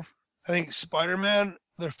phenomenal. I think Spider-Man,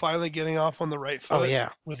 they're finally getting off on the right foot. Oh yeah.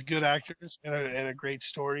 With good actors and a great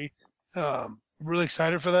story. Really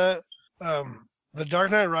excited for that. The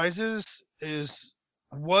Dark Knight Rises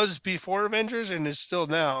was before Avengers and is still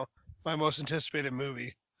now my most anticipated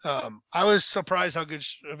movie. I was surprised how good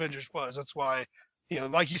Avengers was. That's why,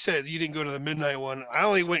 like you said, you didn't go to the midnight one. I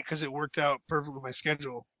only went because it worked out perfect with my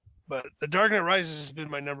schedule. But The Dark Knight Rises has been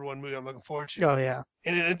my number one movie I'm looking forward to. Oh yeah.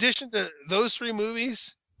 And in addition to those three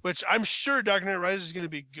movies, which I'm sure Dark Knight Rises is going to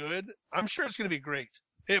be good, I'm sure it's going to be great.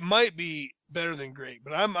 It might be better than great,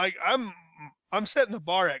 but I'm setting the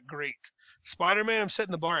bar at great. Spider-Man, I'm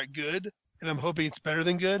setting the bar at good, and I'm hoping it's better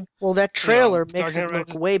than good. Well, that trailer Dark makes Knight it look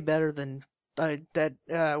Rises. way better than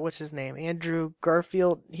what's his name? Andrew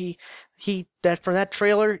Garfield. From that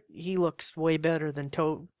trailer, he looks way better than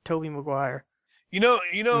Tobey Maguire.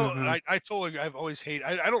 Mm-hmm. I told you I've always hated.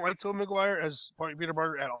 I don't like Tobey Maguire as Peter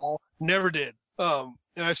Parker at all. Never did.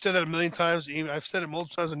 And I've said that a million times. Even I've said it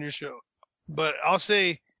multiple times on your show. But I'll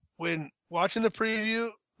say when watching the preview,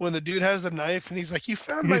 when the dude has the knife and he's like, "You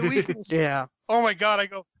found my weakness." Yeah. Oh my God!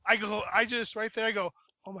 I just right there. I go,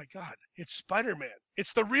 "Oh my God! It's Spider-Man.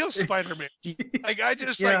 It's the real Spider-Man." Like I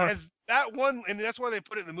just Yeah. like that one, and that's why they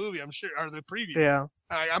put it in the movie. I'm sure, or the preview. Yeah.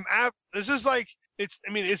 This is like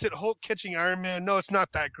is it Hulk catching Iron Man? No, it's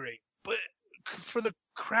not that great. But for the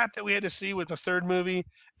crap that we had to see with the third movie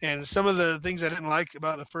and some of the things I didn't like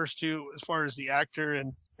about the first two, as far as the actor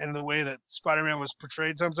and the way that Spider-Man was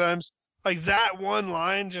portrayed sometimes, like that one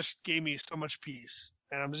line just gave me so much peace.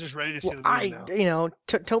 And I'm just ready to see the movie now.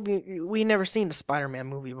 Toby, we never seen a Spider-Man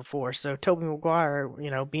movie before, so Tobey Maguire,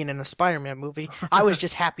 being in a Spider-Man movie, I was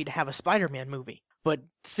just happy to have a Spider-Man movie. But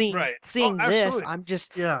seeing this, absolutely. I'm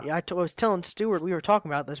just Yeah. I was telling Stuart, we were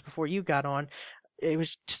talking about this before you got on. It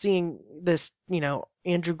was seeing this,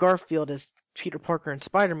 Andrew Garfield as Peter Parker and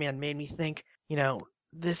Spider-Man made me think,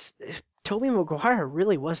 this Tobey Maguire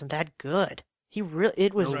really wasn't that good.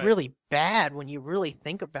 It was Right. really bad when you really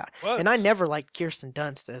think about it. Was. And I never liked Kirsten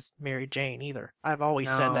Dunst as Mary Jane either. I've always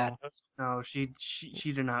said that. No, she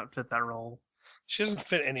did not fit that role. She doesn't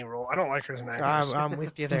fit any role. I don't like her as an actress. I'm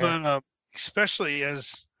with you there. But especially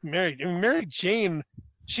as Mary Jane,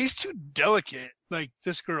 she's too delicate. Like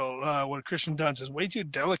this girl, what Kirsten Dunst is way too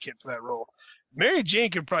delicate for that role. Mary Jane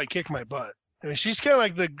could probably kick my butt. I mean, she's kind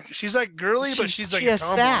of like she's like girly, but she's like she a has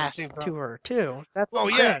tomboy at the sass same time. to her too. That's Oh,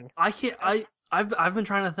 the yeah. thing. I can't. I've been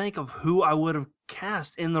trying to think of who I would have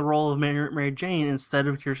cast in the role of Mary Jane instead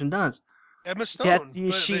of Kirsten Dunst. Emma Stone.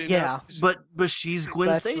 But she's Gwen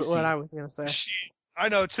That's Stacy. what I was gonna say. I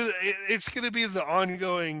know. It's going to be the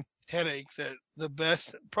ongoing headache that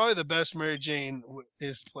probably the best Mary Jane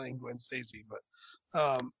is playing Gwen Stacy, but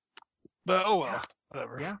oh well,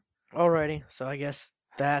 whatever. Yeah. Alrighty, so I guess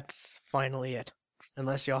that's finally it.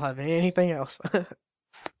 Unless y'all have anything else.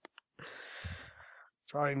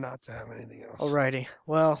 Trying not to have anything else. Alrighty,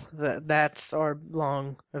 well, that's our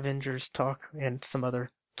long Avengers talk and some other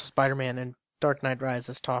Spider-Man and Dark Knight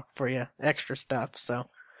Rises talk for you, extra stuff, so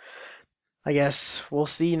I guess we'll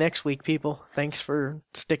see you next week, people. Thanks for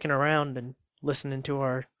sticking around and listening to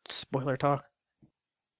our spoiler talk.